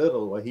did very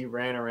little while he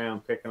ran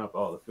around picking up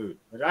all the food,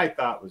 which I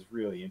thought was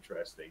really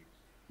interesting.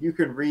 You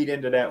can read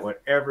into that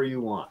whatever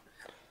you want.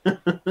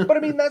 But I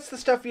mean, that's the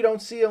stuff you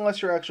don't see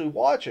unless you're actually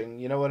watching.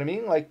 You know what I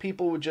mean? Like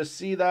people would just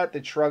see that,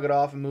 they'd shrug it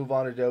off and move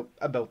on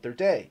about their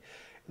day.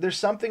 There's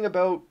something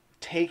about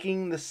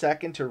taking the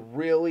second to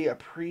really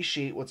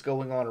appreciate what's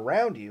going on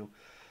around you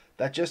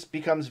that just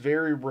becomes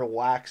very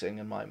relaxing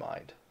in my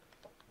mind.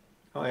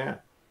 Oh, yeah.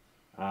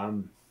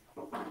 And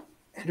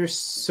there's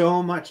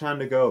so much on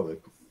the go.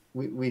 Like,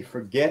 we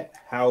forget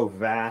how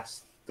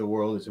vast the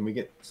world is, and we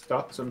get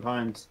stuck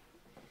sometimes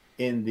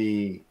in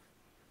the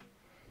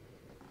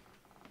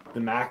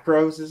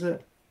macros, is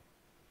it?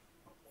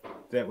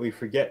 That we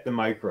forget the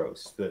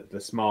micros,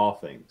 the small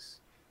things.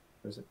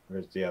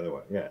 Where's the other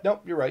one? Yeah.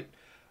 Nope, you're right.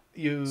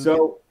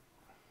 So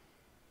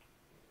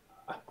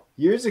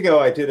years ago,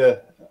 I did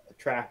a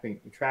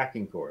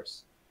tracking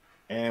course,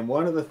 and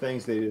one of the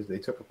things they did is they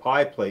took a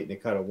pie plate and they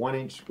cut a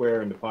 1-inch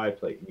square in the pie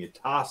plate, and you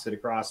toss it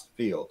across the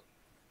field.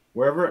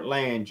 Wherever it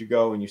lands, you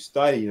go and you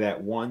study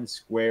that 1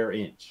 square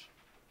inch,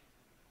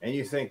 and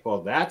you think,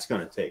 well, that's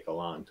going to take a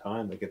long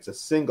time. Like it's a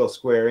single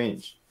square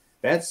inch.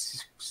 That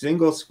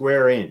single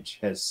square inch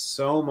has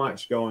so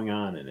much going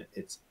on in it.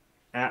 It's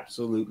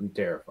absolutely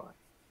terrifying.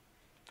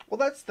 Well,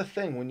 that's the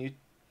thing. When you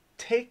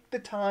take the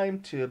time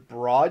to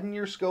broaden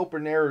your scope or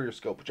narrow your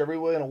scope, whichever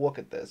way you want to look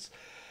at this,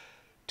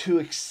 to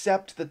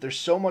accept that there's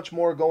so much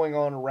more going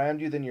on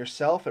around you than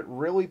yourself, it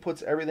really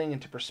puts everything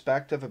into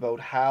perspective about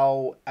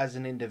how, as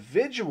an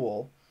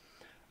individual,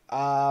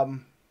 how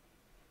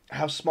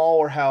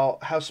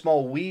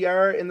small we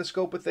are in the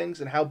scope of things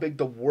and how big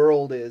the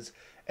world is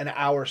in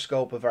our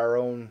scope of our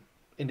own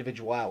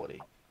individuality.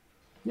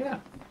 Yeah,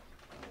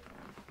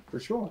 for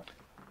sure.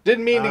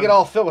 Didn't mean to get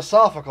all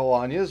philosophical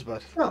on you,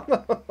 but...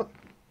 No.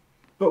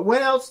 But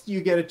when else do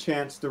you get a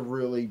chance to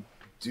really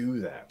do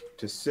that?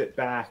 To sit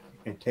back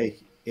and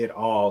take it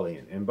all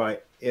in. And by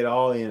it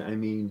all in, I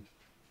mean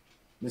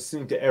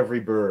listening to every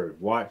bird,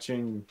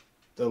 watching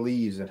the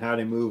leaves and how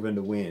they move in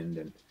the wind,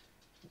 and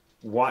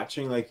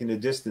watching like in the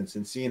distance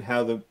and seeing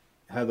how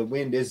the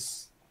wind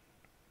is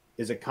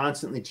a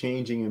constantly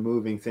changing and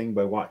moving thing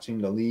by watching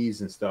the leaves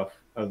and stuff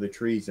of the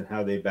trees and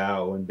how they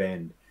bow and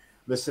bend.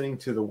 Listening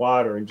to the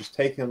water and just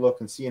taking a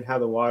look and seeing how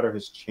the water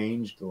has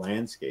changed the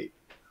landscape.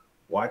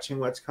 Watching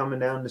what's coming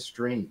down the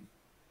stream.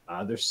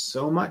 There's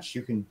so much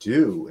you can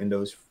do in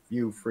those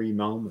few free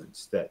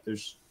moments that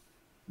there's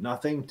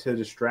nothing to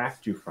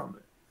distract you from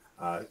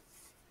it.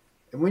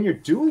 And when you're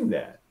doing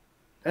that,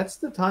 that's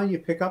the time you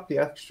pick up the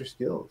extra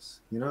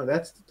skills.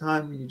 That's the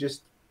time when you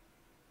just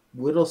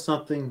whittle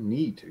something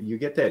neat. You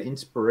get that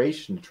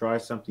inspiration to try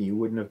something you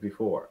wouldn't have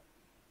before.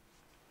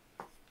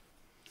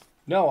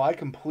 No, I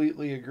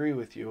completely agree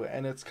with you,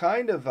 and it's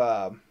kind of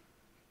a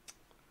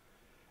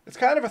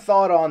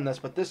thought on this,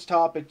 but this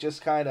topic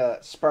just kind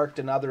of sparked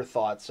another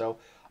thought. So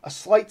a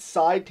slight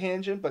side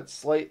tangent, but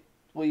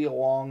slightly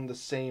along the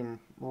same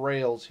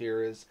rails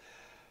here is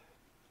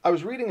I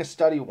was reading a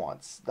study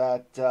once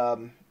that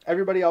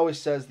everybody always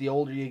says the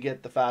older you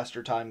get, the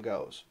faster time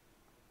goes.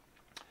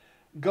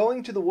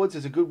 Going to the woods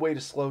is a good way to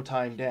slow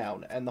time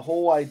down, and the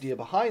whole idea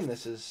behind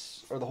this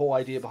is, or the whole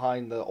idea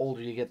behind the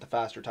older you get, the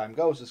faster time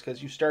goes, is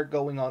because you start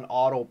going on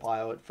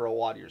autopilot for a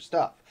lot of your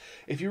stuff.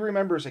 If you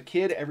remember as a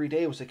kid, every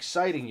day was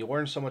exciting. You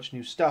learned so much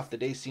new stuff. The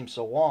day seemed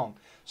so long.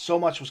 So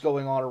much was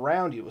going on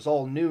around you. It was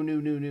all new, new,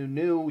 new, new,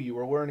 new. You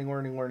were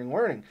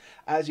learning.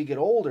 As you get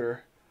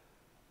older,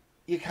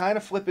 you kind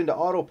of flip into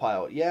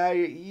autopilot. Yeah,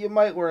 you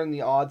might learn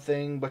the odd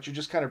thing, but you're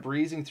just kind of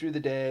breezing through the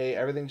day.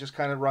 Everything just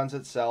kind of runs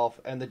itself,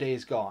 and the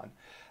day's gone.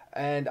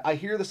 And I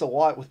hear this a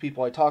lot with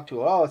people I talk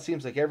to. Oh, it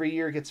seems like every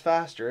year gets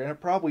faster. And it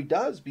probably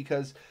does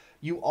because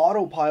you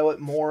autopilot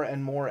more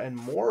and more and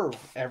more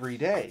every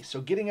day.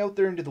 So getting out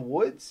there into the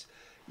woods,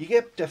 you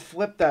get to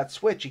flip that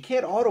switch. You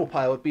can't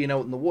autopilot being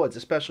out in the woods,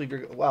 especially if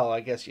you're, well,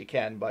 I guess you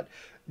can, but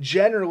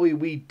generally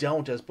we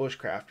don't as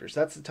bushcrafters.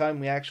 That's the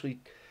time we actually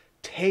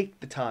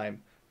take the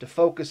time to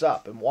focus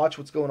up and watch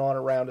what's going on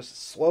around us,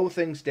 slow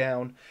things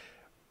down,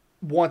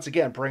 once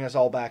again, bring us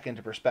all back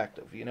into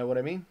perspective. You know what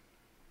I mean?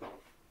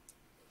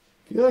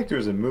 I feel like there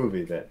was a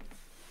movie that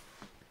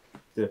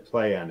did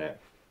play on it.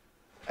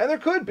 And there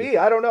could be.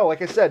 I don't know.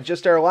 Like I said,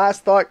 just our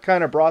last thought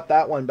kind of brought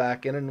that one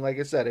back in. And like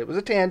I said, it was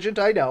a tangent,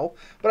 I know.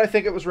 But I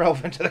think it was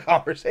relevant to the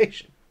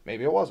conversation.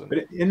 Maybe it wasn't.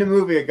 But in the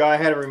movie, a guy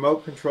had a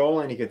remote control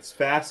and he could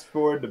fast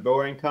forward the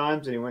boring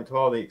times and he went to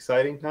all the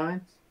exciting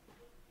times.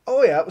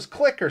 Oh, yeah. It was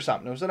Click or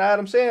something. It was an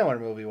Adam Sandler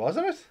movie,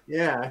 wasn't it?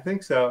 Yeah, I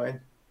think so.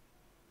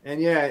 And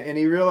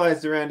he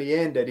realized around the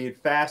end that he had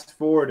fast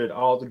forwarded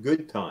all the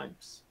good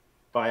times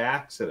by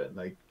accident.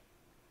 Like,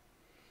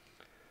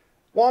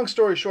 long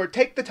story short,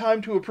 take the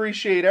time to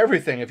appreciate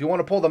everything. If you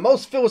want to pull the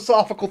most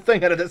philosophical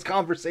thing out of this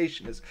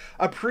conversation, is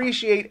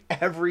appreciate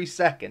every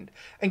second.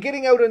 And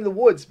getting out in the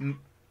woods,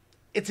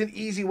 it's an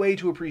easy way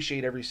to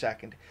appreciate every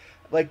second.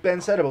 Like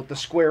Ben said about the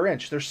square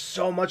inch, there's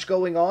so much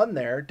going on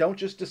there. Don't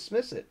just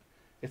dismiss it.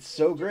 It's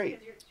so great.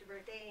 Because it's your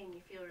birthday and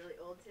you feel really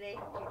old today,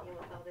 you're dealing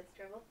with all this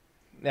trouble.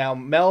 Now,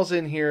 Mel's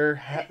in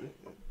here.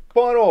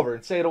 Come on over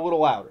and say it a little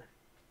louder.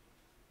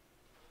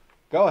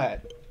 Go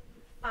ahead.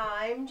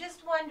 I'm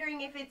just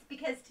wondering if it's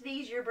because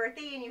today's your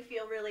birthday and you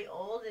feel really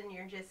old and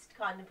you're just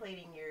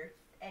contemplating your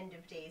end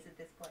of days at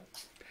this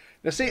point.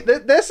 Now, see,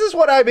 this is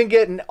what I've been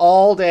getting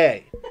all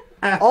day.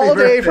 Happy all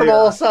day birthday, from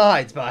all Rob.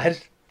 sides, bud.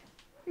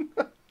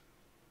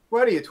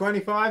 What are you,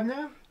 25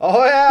 now?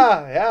 Oh,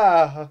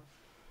 yeah.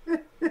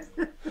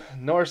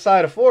 North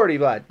side of 40,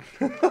 bud.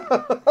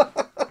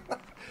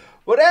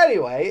 But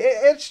anyway,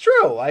 it's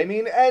true. I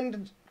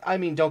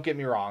mean, don't get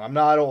me wrong. I'm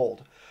not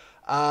old.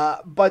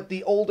 But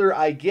the older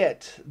I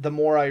get, the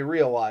more I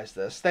realize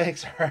this.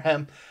 Thanks,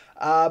 RM.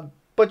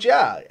 But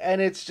yeah,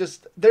 and it's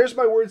just, there's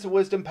my words of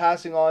wisdom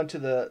passing on to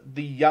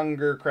the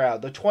younger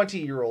crowd, the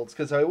 20-year-olds,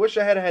 because I wish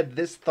I had had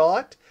this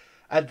thought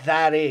at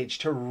that age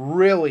to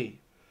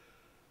really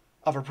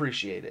have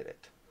appreciated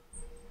it.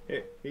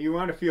 Hey, you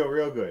want to feel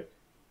real good.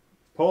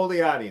 Poll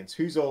the audience.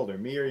 Who's older,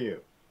 me or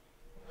you?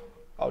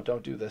 Oh,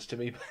 don't do this to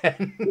me,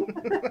 Ben.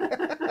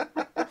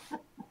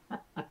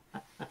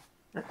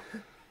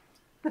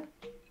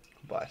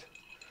 But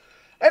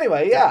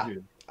anyway, yeah.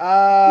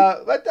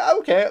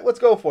 Okay, let's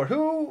go for it.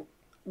 Who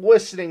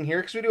listening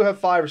here, because we do have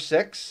 5 or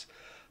 6,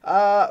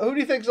 who do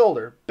you think's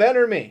older, Ben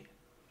or me?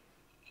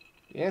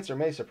 The answer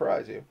may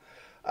surprise you.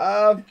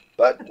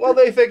 But while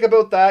they think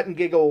about that and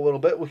giggle a little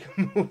bit, we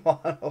can move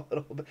on a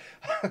little bit.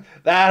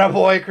 That a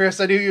boy, Chris,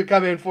 I knew you'd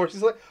come in for.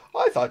 She's like,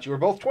 I thought you were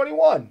both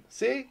 21.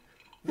 See?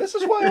 This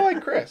is why I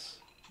like Chris.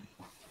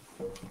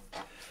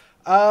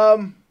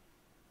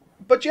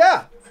 But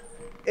yeah.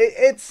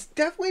 It's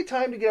definitely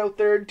time to get out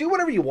there. Do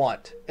whatever you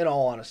want, in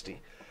all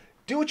honesty.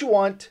 Do what you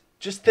want.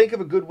 Just think of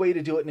a good way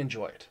to do it and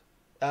enjoy it.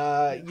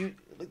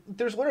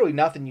 There's literally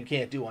nothing you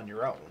can't do on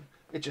your own.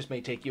 It just may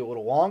take you a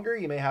little longer.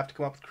 You may have to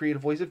come up with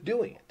creative ways of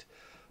doing it.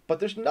 But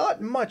there's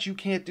not much you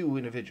can't do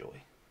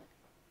individually.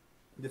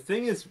 The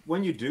thing is,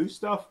 when you do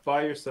stuff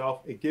by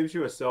yourself, it gives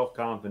you a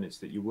self-confidence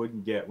that you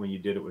wouldn't get when you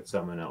did it with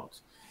someone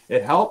else.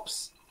 It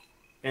helps,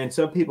 and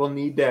some people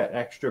need that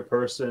extra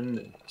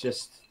person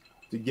just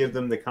to give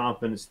them the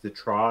confidence to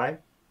try,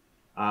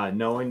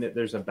 knowing that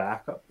there's a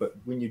backup. But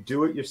when you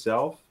do it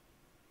yourself,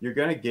 you're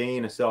going to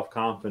gain a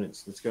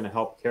self-confidence that's going to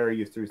help carry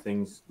you through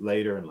things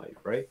later in life,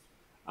 right?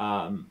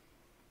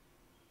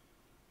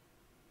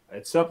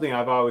 It's something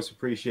I've always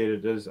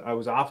appreciated. Is I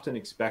was often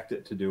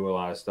expected to do a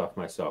lot of stuff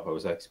myself. I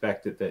was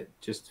expected to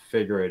just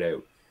figure it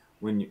out.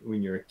 When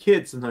you're a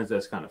kid, sometimes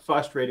that's kind of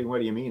frustrating. What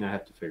do you mean I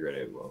have to figure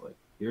it out? Well, like,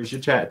 here's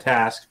your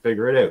task,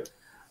 figure it out.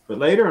 But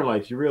later in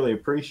life, you really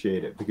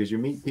appreciate it because you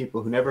meet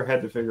people who never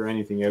had to figure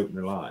anything out in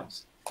their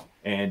lives,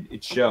 and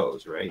it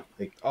shows, right?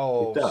 Like it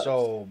Oh, does.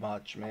 so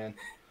much, man.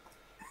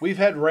 We've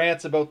had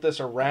rants about this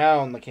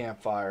around the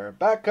campfire.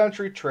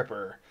 Backcountry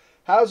tripper.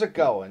 How's it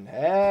going?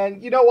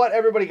 And you know what?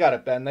 Everybody got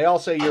it, Ben. They all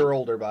say you're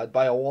older, bud,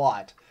 by a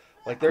lot.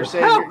 Like they're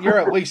saying you're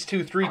at least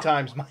 2-3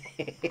 times my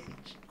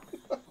age.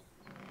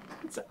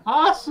 It's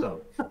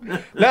awesome.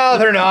 No,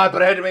 they're not,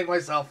 but I had to make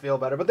myself feel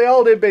better. But they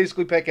all did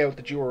basically pick out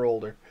that you were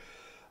older.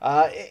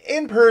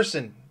 In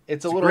person,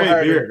 it's a little gray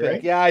harder beard, to pick.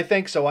 right? Yeah, I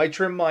think so. I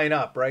trimmed mine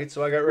up, right?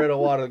 So I got rid of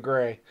a lot of the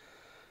gray.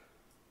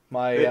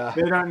 My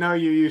They don't know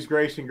you use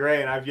Grayson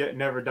Gray, and I've yet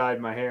never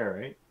dyed my hair,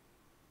 right?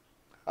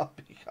 I'll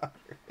be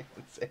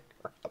insane,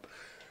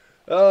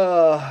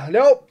 Rob.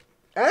 Nope.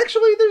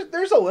 Actually,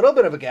 there's a little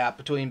bit of a gap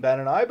between Ben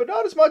and I, but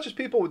not as much as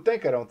people would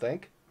think. I don't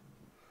think.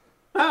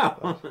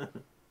 Oh.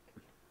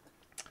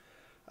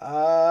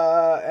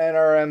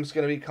 NRM's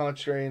going to be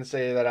contrary and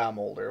say that I'm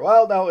older.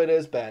 Well, no, it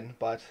is Ben,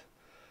 but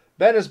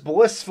Ben is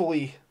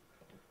blissfully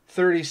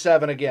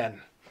 37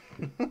 again.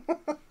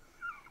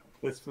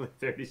 Blissfully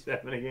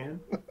 37 again.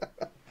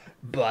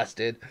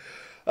 Busted.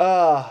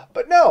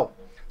 But no.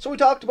 So we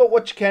talked about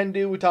what you can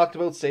do. We talked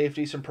about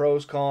safety, some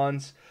pros,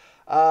 cons.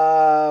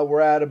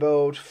 We're at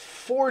about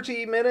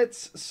 40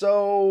 minutes.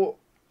 So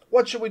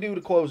what should we do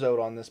to close out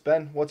on this,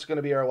 Ben? What's going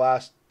to be our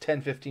last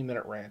 10,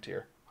 15-minute rant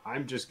here?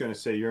 I'm just going to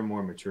say you're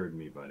more mature than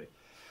me, buddy.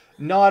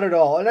 Not at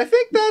all. And I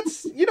think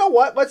that's, you know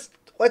what?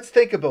 Let's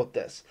think about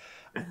this.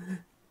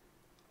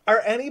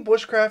 Are any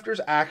bushcrafters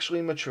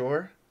actually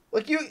mature?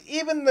 Like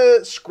even the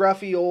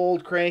scruffy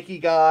old cranky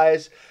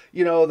guys,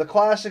 you know, the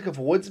classic of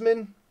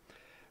woodsmen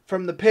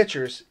from the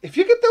pictures. If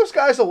you get those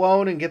guys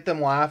alone and get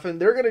them laughing,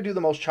 they're going to do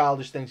the most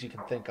childish things you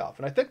can think of.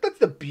 And I think that's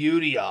the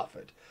beauty of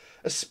it.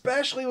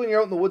 Especially when you're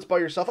out in the woods by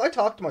yourself. I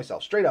talk to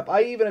myself straight up.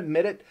 I even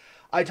admit it.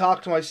 I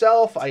talk to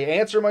myself. I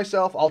answer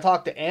myself. I'll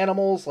talk to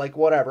animals, like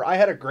whatever. I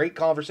had a great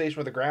conversation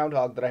with a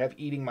groundhog that I have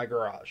eating my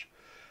garage.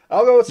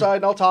 I'll go outside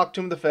and I'll talk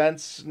to him, the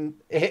fence. And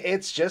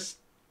it's just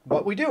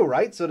what we do,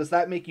 right? So does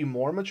that make you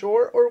more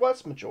mature or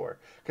less mature?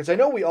 Because I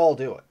know we all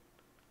do it.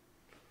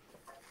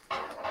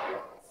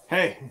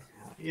 Hey,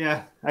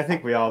 yeah, I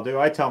think we all do.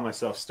 I tell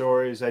myself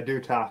stories. I do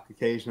talk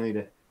occasionally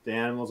to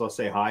animals. I'll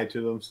say hi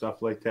to them,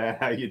 stuff like that.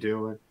 How you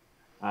doing?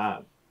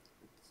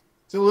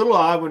 It's a little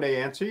odd when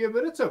they answer you,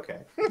 but it's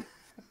okay.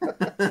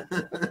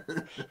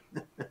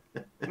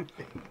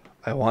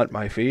 I want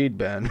my feed,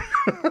 Ben.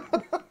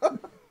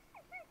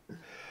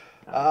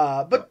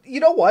 But you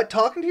know what?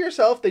 Talking to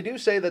yourself, they do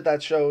say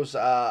that shows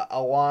a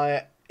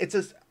lot.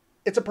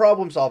 It's a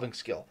problem-solving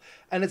skill,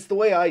 and it's the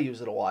way I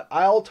use it a lot.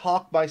 I'll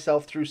talk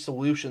myself through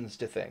solutions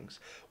to things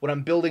when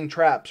I'm building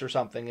traps or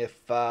something. If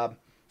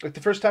like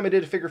the first time I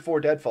did a figure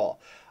 4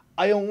 deadfall,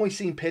 I only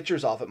seen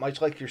pictures of it,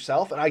 much like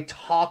yourself, and I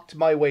talked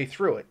my way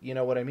through it. You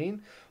know what I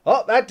mean?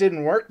 Oh, that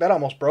didn't work. That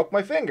almost broke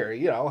my finger.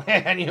 You know,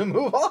 and you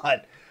move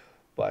on.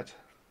 But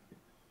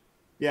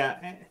yeah,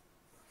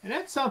 and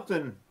that's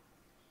something,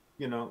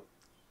 you know.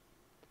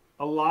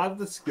 A lot of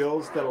the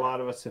skills that a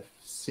lot of us have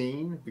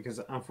seen, because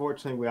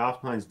unfortunately we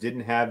oftentimes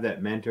didn't have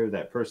that mentor,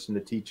 that person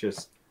to teach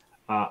us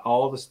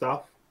all the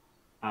stuff,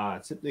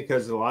 simply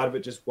because a lot of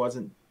it just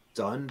wasn't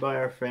done by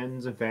our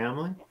friends and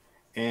family.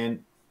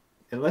 And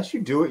unless you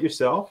do it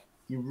yourself,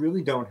 you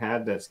really don't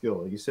have that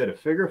skill. Like you said, a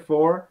figure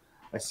 4,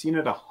 I've seen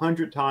it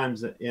 100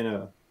 times in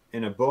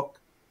a book,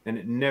 and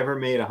it never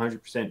made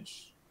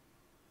 100%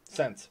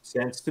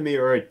 sense to me,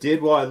 or it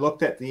did while I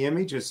looked at the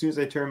image. As soon as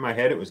I turned my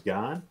head, it was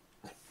gone.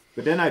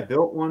 But then I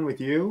built one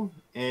with you,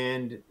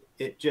 and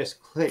it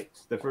just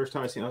clicked the first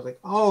time I seen it. I was like,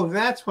 oh,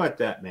 that's what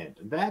that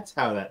meant. That's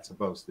how that's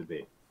supposed to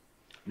be.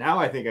 Now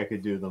I think I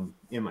could do them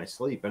in my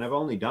sleep, and I've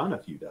only done a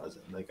few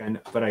dozen.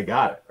 But I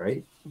got it,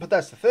 right? But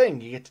that's the thing.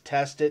 You get to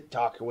test it,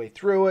 talk your way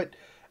through it,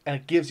 and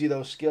it gives you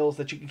those skills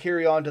that you can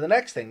carry on to the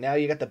next thing. Now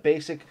you got the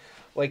basic,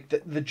 like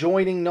the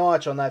joining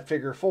notch on that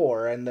figure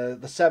 4, and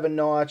the 7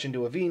 notch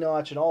into a V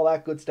notch and all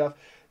that good stuff.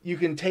 You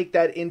can take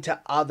that into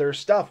other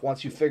stuff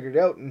once you figure it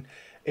out. And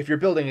if you're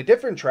building a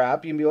different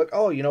trap, you can be like,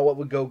 oh, you know what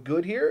would go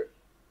good here?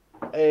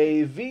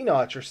 A V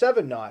notch or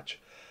 7 notch.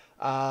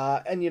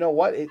 And you know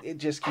what? It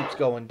just keeps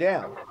going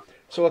down.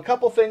 So a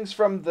couple things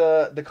from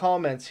the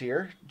comments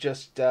here,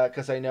 just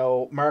because I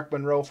know Mark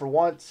Monroe for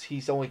once,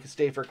 he's only can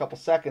stay for a couple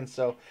seconds,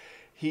 so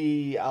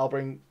I'll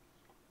bring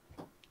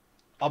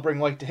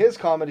light to his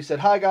comment. He said,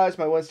 hi guys,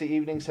 my Wednesday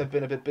evenings have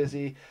been a bit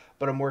busy,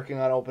 but I'm working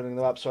on opening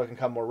them up so I can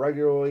come more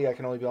regularly. I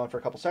can only be on for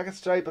a couple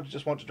seconds tonight, but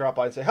just want to drop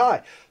by and say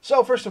hi.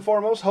 So first and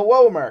foremost,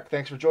 hello Mark.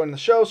 Thanks for joining the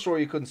show.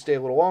 Sorry you couldn't stay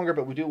a little longer,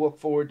 but we do look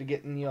forward to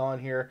getting you on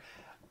here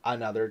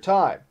another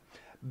time.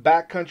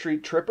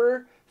 Backcountry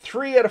Tripper,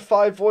 3 out of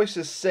 5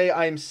 voices say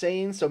I'm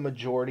sane, so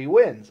majority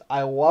wins.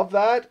 I love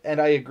that, and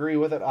I agree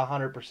with it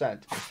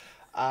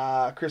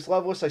 100%. Chris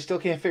Loveless, I still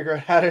can't figure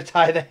out how to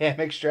tie the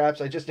hammock straps.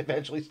 I just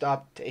eventually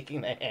stopped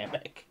taking the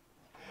hammock.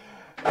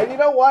 And you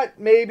know what?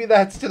 Maybe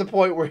that's to the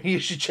point where you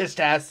should just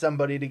ask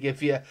somebody to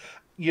give you...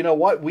 You know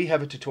what? We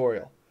have a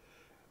tutorial.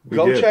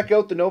 Go check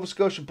out the Nova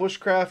Scotia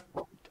Bushcraft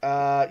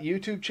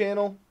YouTube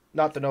channel.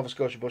 not the Nova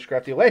Scotia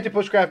Bushcraft, the Atlantic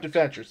Bushcraft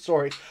Adventures.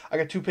 Sorry, I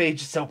got 2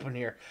 pages open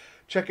here.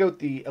 Check out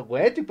the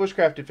Atlantic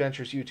Bushcraft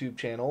Adventures YouTube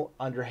channel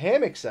under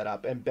hammock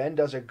setup, and Ben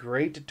does a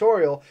great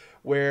tutorial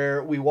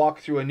where we walk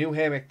through a new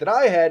hammock that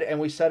I had and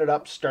we set it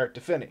up start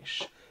to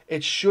finish.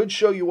 It should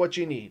show you what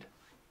you need.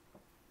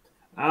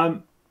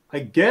 I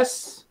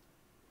guess,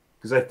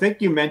 because I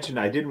think you mentioned,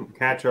 I didn't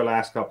catch our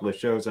last couple of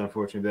shows,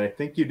 unfortunately, but I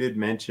think you did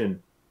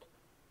mention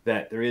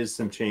that there is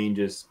some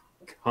changes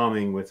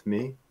coming with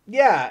me.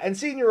 Yeah, and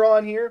seeing you're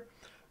on here,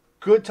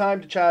 good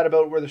time to chat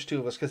about where there's 2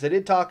 of us, because I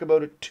did talk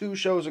about it 2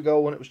 shows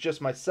ago when it was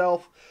just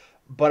myself,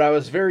 but I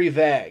was very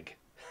vague.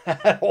 I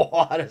had a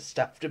lot of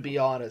stuff, to be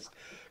honest,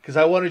 because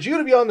I wanted you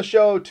to be on the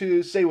show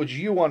to say what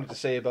you wanted to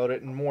say about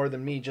it, and more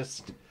than me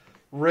just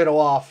riddle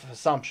off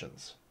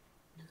assumptions.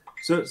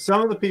 So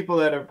some of the people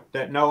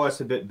that know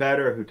us a bit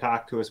better, who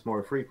talk to us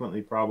more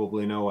frequently,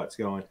 probably know what's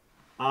going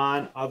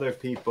on. Other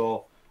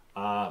people,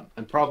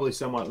 I'm probably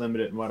somewhat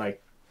limited in what I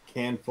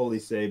can fully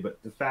say, but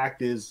the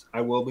fact is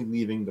I will be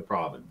leaving the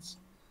province.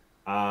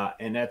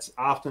 And that's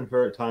often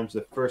at times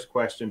the first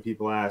question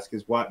people ask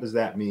is, what does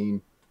that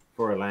mean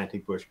for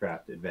Atlantic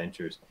Bushcraft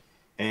Adventures?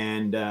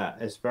 And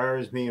as far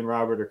as me and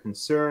Robert are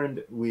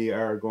concerned, we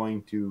are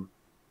going to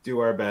do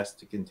our best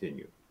to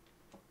continue.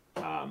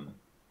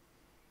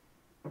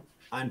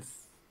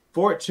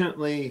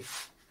 Unfortunately,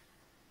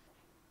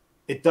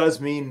 it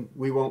does mean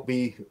we won't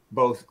be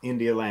both in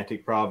the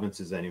Atlantic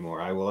provinces anymore.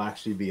 I will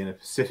actually be in a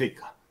Pacific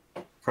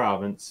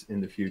province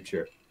in the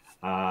future.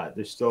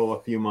 There's still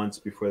a few months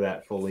before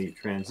that fully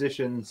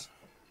transitions.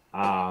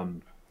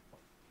 And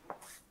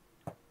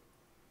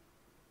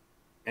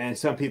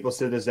some people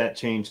said, does that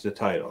change the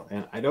title?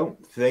 And I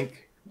don't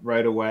think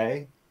right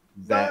away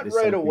that Not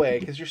right away,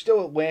 because you're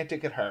still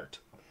Atlantic at heart.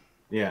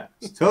 Yeah,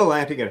 still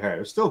Atlantic at heart. I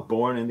was still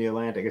born in the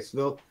Atlantic. I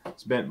still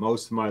spent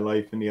most of my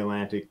life in the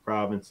Atlantic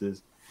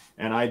provinces.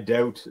 And I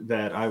doubt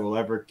that I will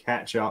ever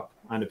catch up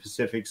on the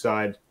Pacific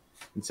side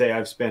and say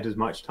I've spent as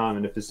much time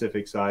in the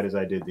Pacific side as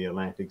I did the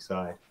Atlantic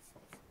side.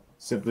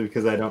 Simply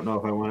because I don't know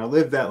if I want to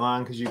live that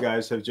long, because you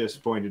guys have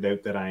just pointed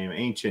out that I am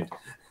ancient.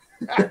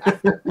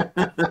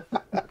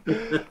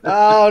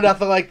 Oh,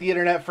 nothing like the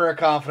internet for a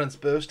confidence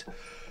boost.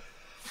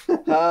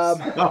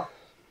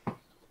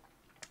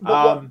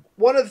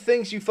 One of the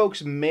things you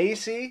folks may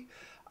see,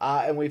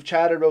 and we've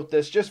chatted about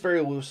this just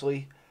very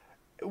loosely,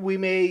 we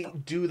may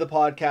do the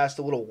podcast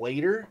a little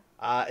later.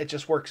 It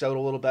just works out a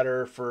little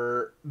better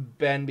for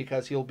Ben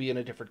because he'll be in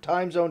a different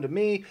time zone to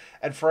me.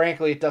 And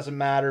frankly, it doesn't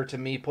matter to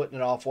me putting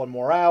it off 1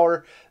 more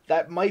hour.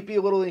 That might be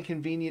a little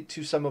inconvenient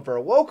to some of our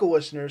local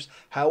listeners.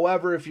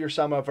 However, if you're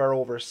some of our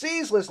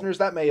overseas listeners,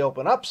 that may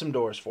open up some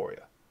doors for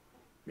you.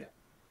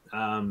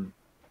 Yeah.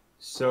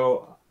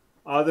 So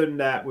other than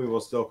that, we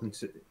will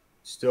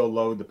still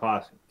load the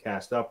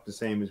podcast up the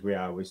same as we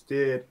always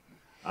did.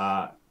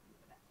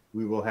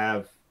 We will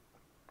have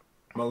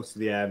most of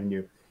the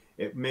avenue.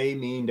 It may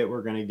mean that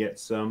we're going to get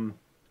some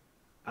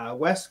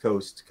West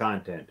Coast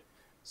content.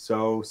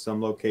 So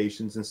some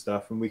locations and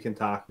stuff, and we can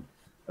talk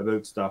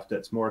about stuff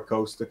that's more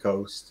coast to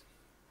coast.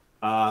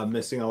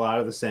 Missing a lot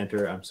of the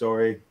center. I'm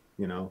sorry,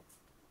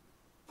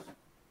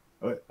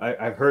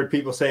 I've heard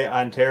people say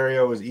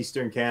Ontario is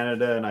Eastern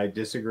Canada, and I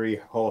disagree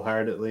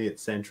wholeheartedly.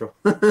 It's Central.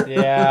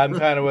 Yeah, I'm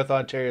kind of with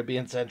Ontario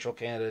being Central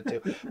Canada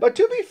too. But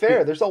to be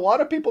fair, there's a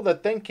lot of people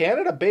that think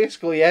Canada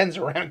basically ends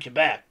around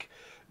Quebec.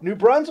 New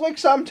Brunswick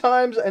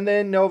sometimes, and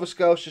then Nova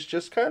Scotia's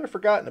just kind of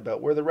forgotten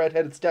about. We're the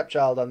redheaded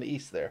stepchild on the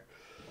east there.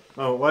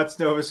 Oh, what's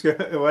Nova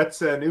Scotia? What's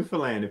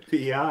Newfoundland and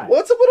PEI? Well,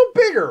 it's a little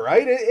bigger,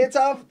 right? It's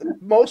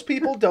most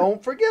people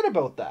don't forget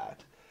about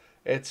that.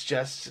 It's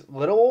just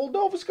little old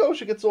Nova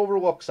Scotia gets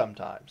overlooked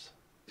sometimes.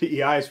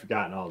 PEI is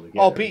forgotten altogether.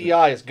 Oh,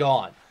 PEI is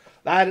gone.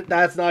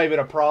 That's not even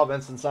a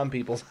province in some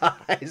people's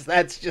eyes.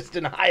 That's just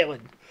an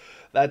island.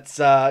 That's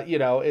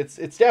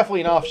it's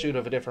definitely an offshoot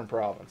of a different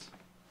province.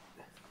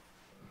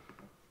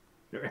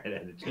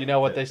 You know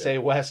what they say,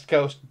 West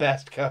Coast,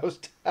 best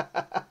coast.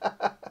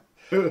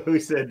 Who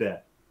said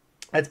that?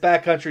 That's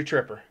Backcountry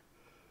Tripper.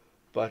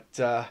 But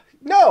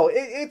no,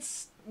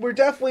 we're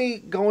definitely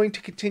going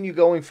to continue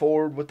going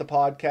forward with the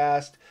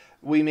podcast.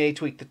 We may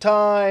tweak the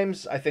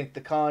times. I think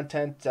the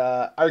content,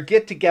 our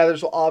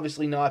get-togethers will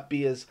obviously not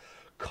be as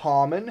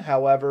common.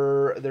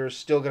 However, there's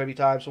still going to be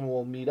times when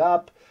we'll meet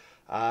up.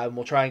 And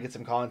we'll try and get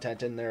some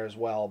content in there as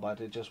well,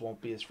 but it just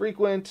won't be as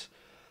frequent.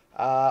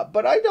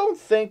 But I don't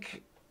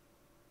think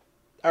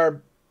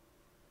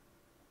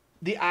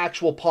the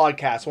actual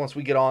podcast, once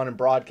we get on and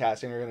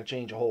broadcasting, are going to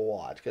change a whole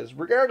lot. Because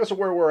regardless of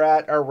where we're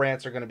at, our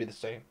rants are going to be the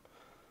same.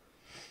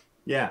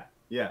 Yeah,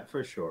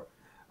 for sure.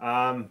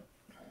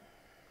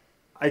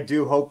 I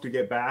do hope to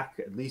get back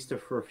at least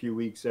for a few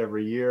weeks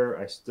every year.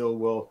 I still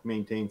will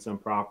maintain some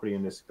property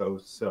in this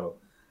coast, so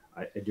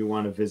I do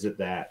want to visit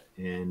that.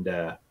 And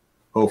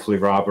hopefully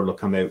Robert will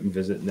come out and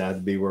visit, and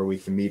that'll be where we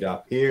can meet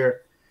up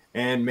here.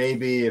 And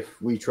maybe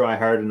if we try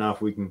hard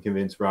enough, we can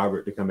convince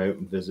Robert to come out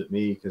and visit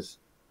me, because,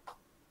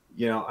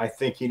 I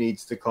think he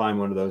needs to climb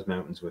one of those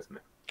mountains with me.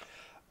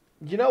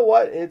 You know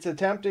what? It's a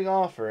tempting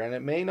offer, and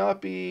it may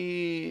not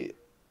be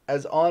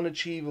as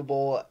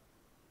unachievable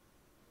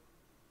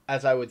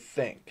as I would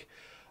think.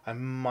 I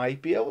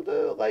might be able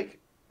to, like,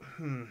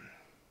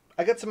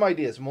 I got some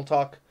ideas, and we'll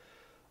talk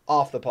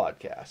off the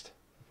podcast.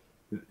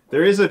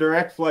 There is a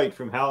direct flight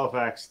from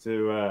Halifax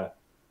to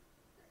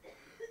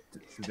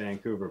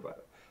Vancouver, by the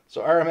way.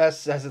 So RMS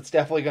says it's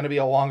definitely going to be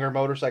a longer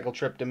motorcycle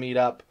trip to meet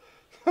up.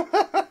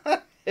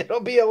 It'll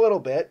be a little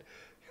bit.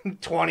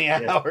 20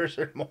 hours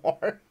or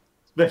more.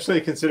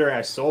 Especially considering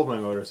I sold my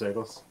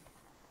motorcycles.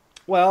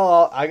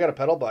 Well, I got a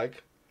pedal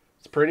bike.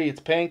 It's pretty. It's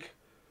pink.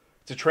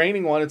 It's a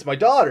training one. It's my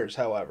daughter's,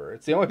 however.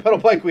 It's the only pedal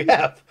bike we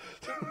have.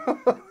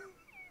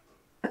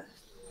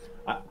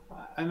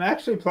 I'm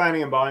actually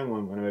planning on buying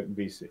one when I'm at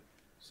BC.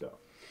 So,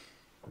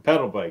 a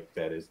pedal bike,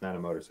 that is, not a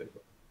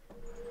motorcycle.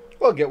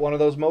 Well, get one of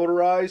those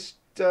motorized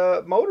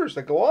motors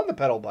that go on the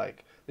pedal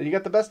bike. Then you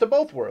get the best of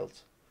both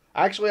worlds.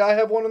 Actually, I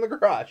have one in the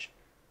garage.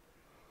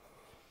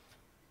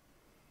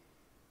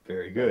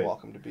 Very good.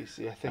 Welcome to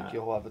BC. I think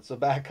you'll love it. So,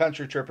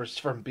 backcountry trippers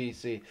from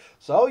BC.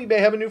 So, you may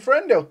have a new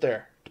friend out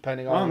there,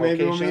 depending on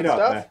maybe location we'll meet and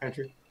stuff. up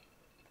backcountry.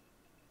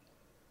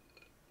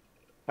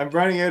 I'm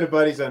running out of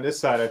buddies on this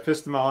side. I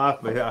pissed them all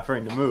off by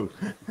offering to move.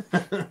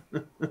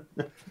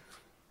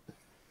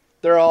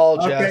 They're all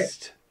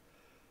just...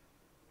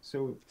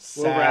 So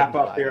we'll wrap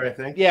up here, I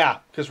think. Yeah,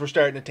 because we're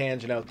starting a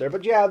tangent out there.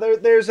 But yeah,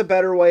 there's a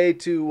better way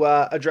to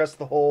address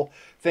the whole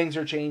things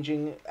are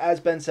changing. As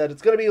Ben said,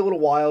 it's going to be a little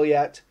while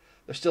yet.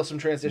 There's still some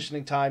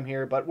transitioning time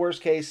here. But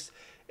worst case,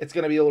 it's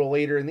going to be a little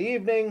later in the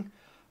evening.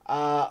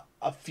 A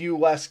few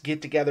less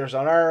get-togethers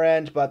on our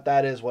end, but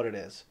that is what it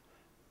is.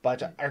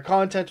 But our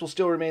content will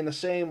still remain the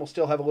same. We'll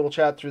still have a little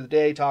chat through the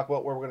day, talk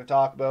about what we're going to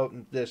talk about,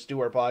 and just do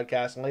our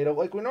podcast and lay it out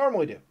like we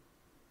normally do.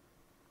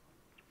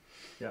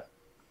 Yeah.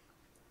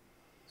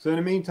 So in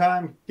the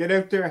meantime, get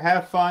out there,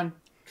 have fun,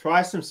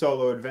 try some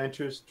solo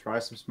adventures, try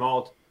some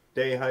small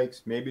day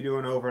hikes, maybe do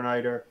an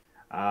overnighter,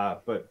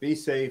 but be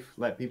safe,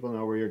 let people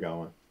know where you're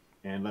going,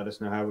 and let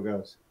us know how it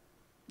goes.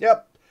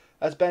 Yep.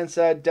 As Ben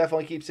said,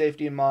 definitely keep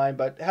safety in mind,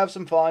 but have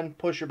some fun,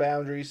 push your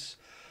boundaries.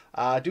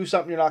 Do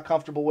something you're not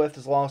comfortable with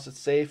as long as it's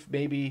safe.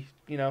 Maybe,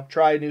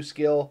 try a new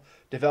skill,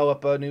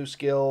 develop a new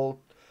skill,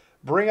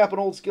 bring up an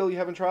old skill you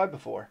haven't tried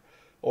before,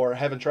 or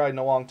haven't tried in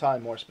a long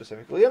time, more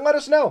specifically, and let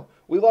us know.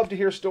 We love to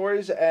hear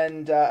stories,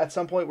 and at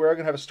some point we're going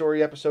to have a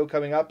story episode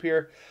coming up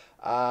here,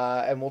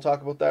 and we'll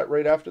talk about that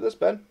right after this,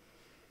 Ben.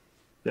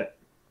 Yeah.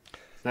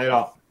 Night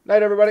all.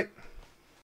 Night, everybody.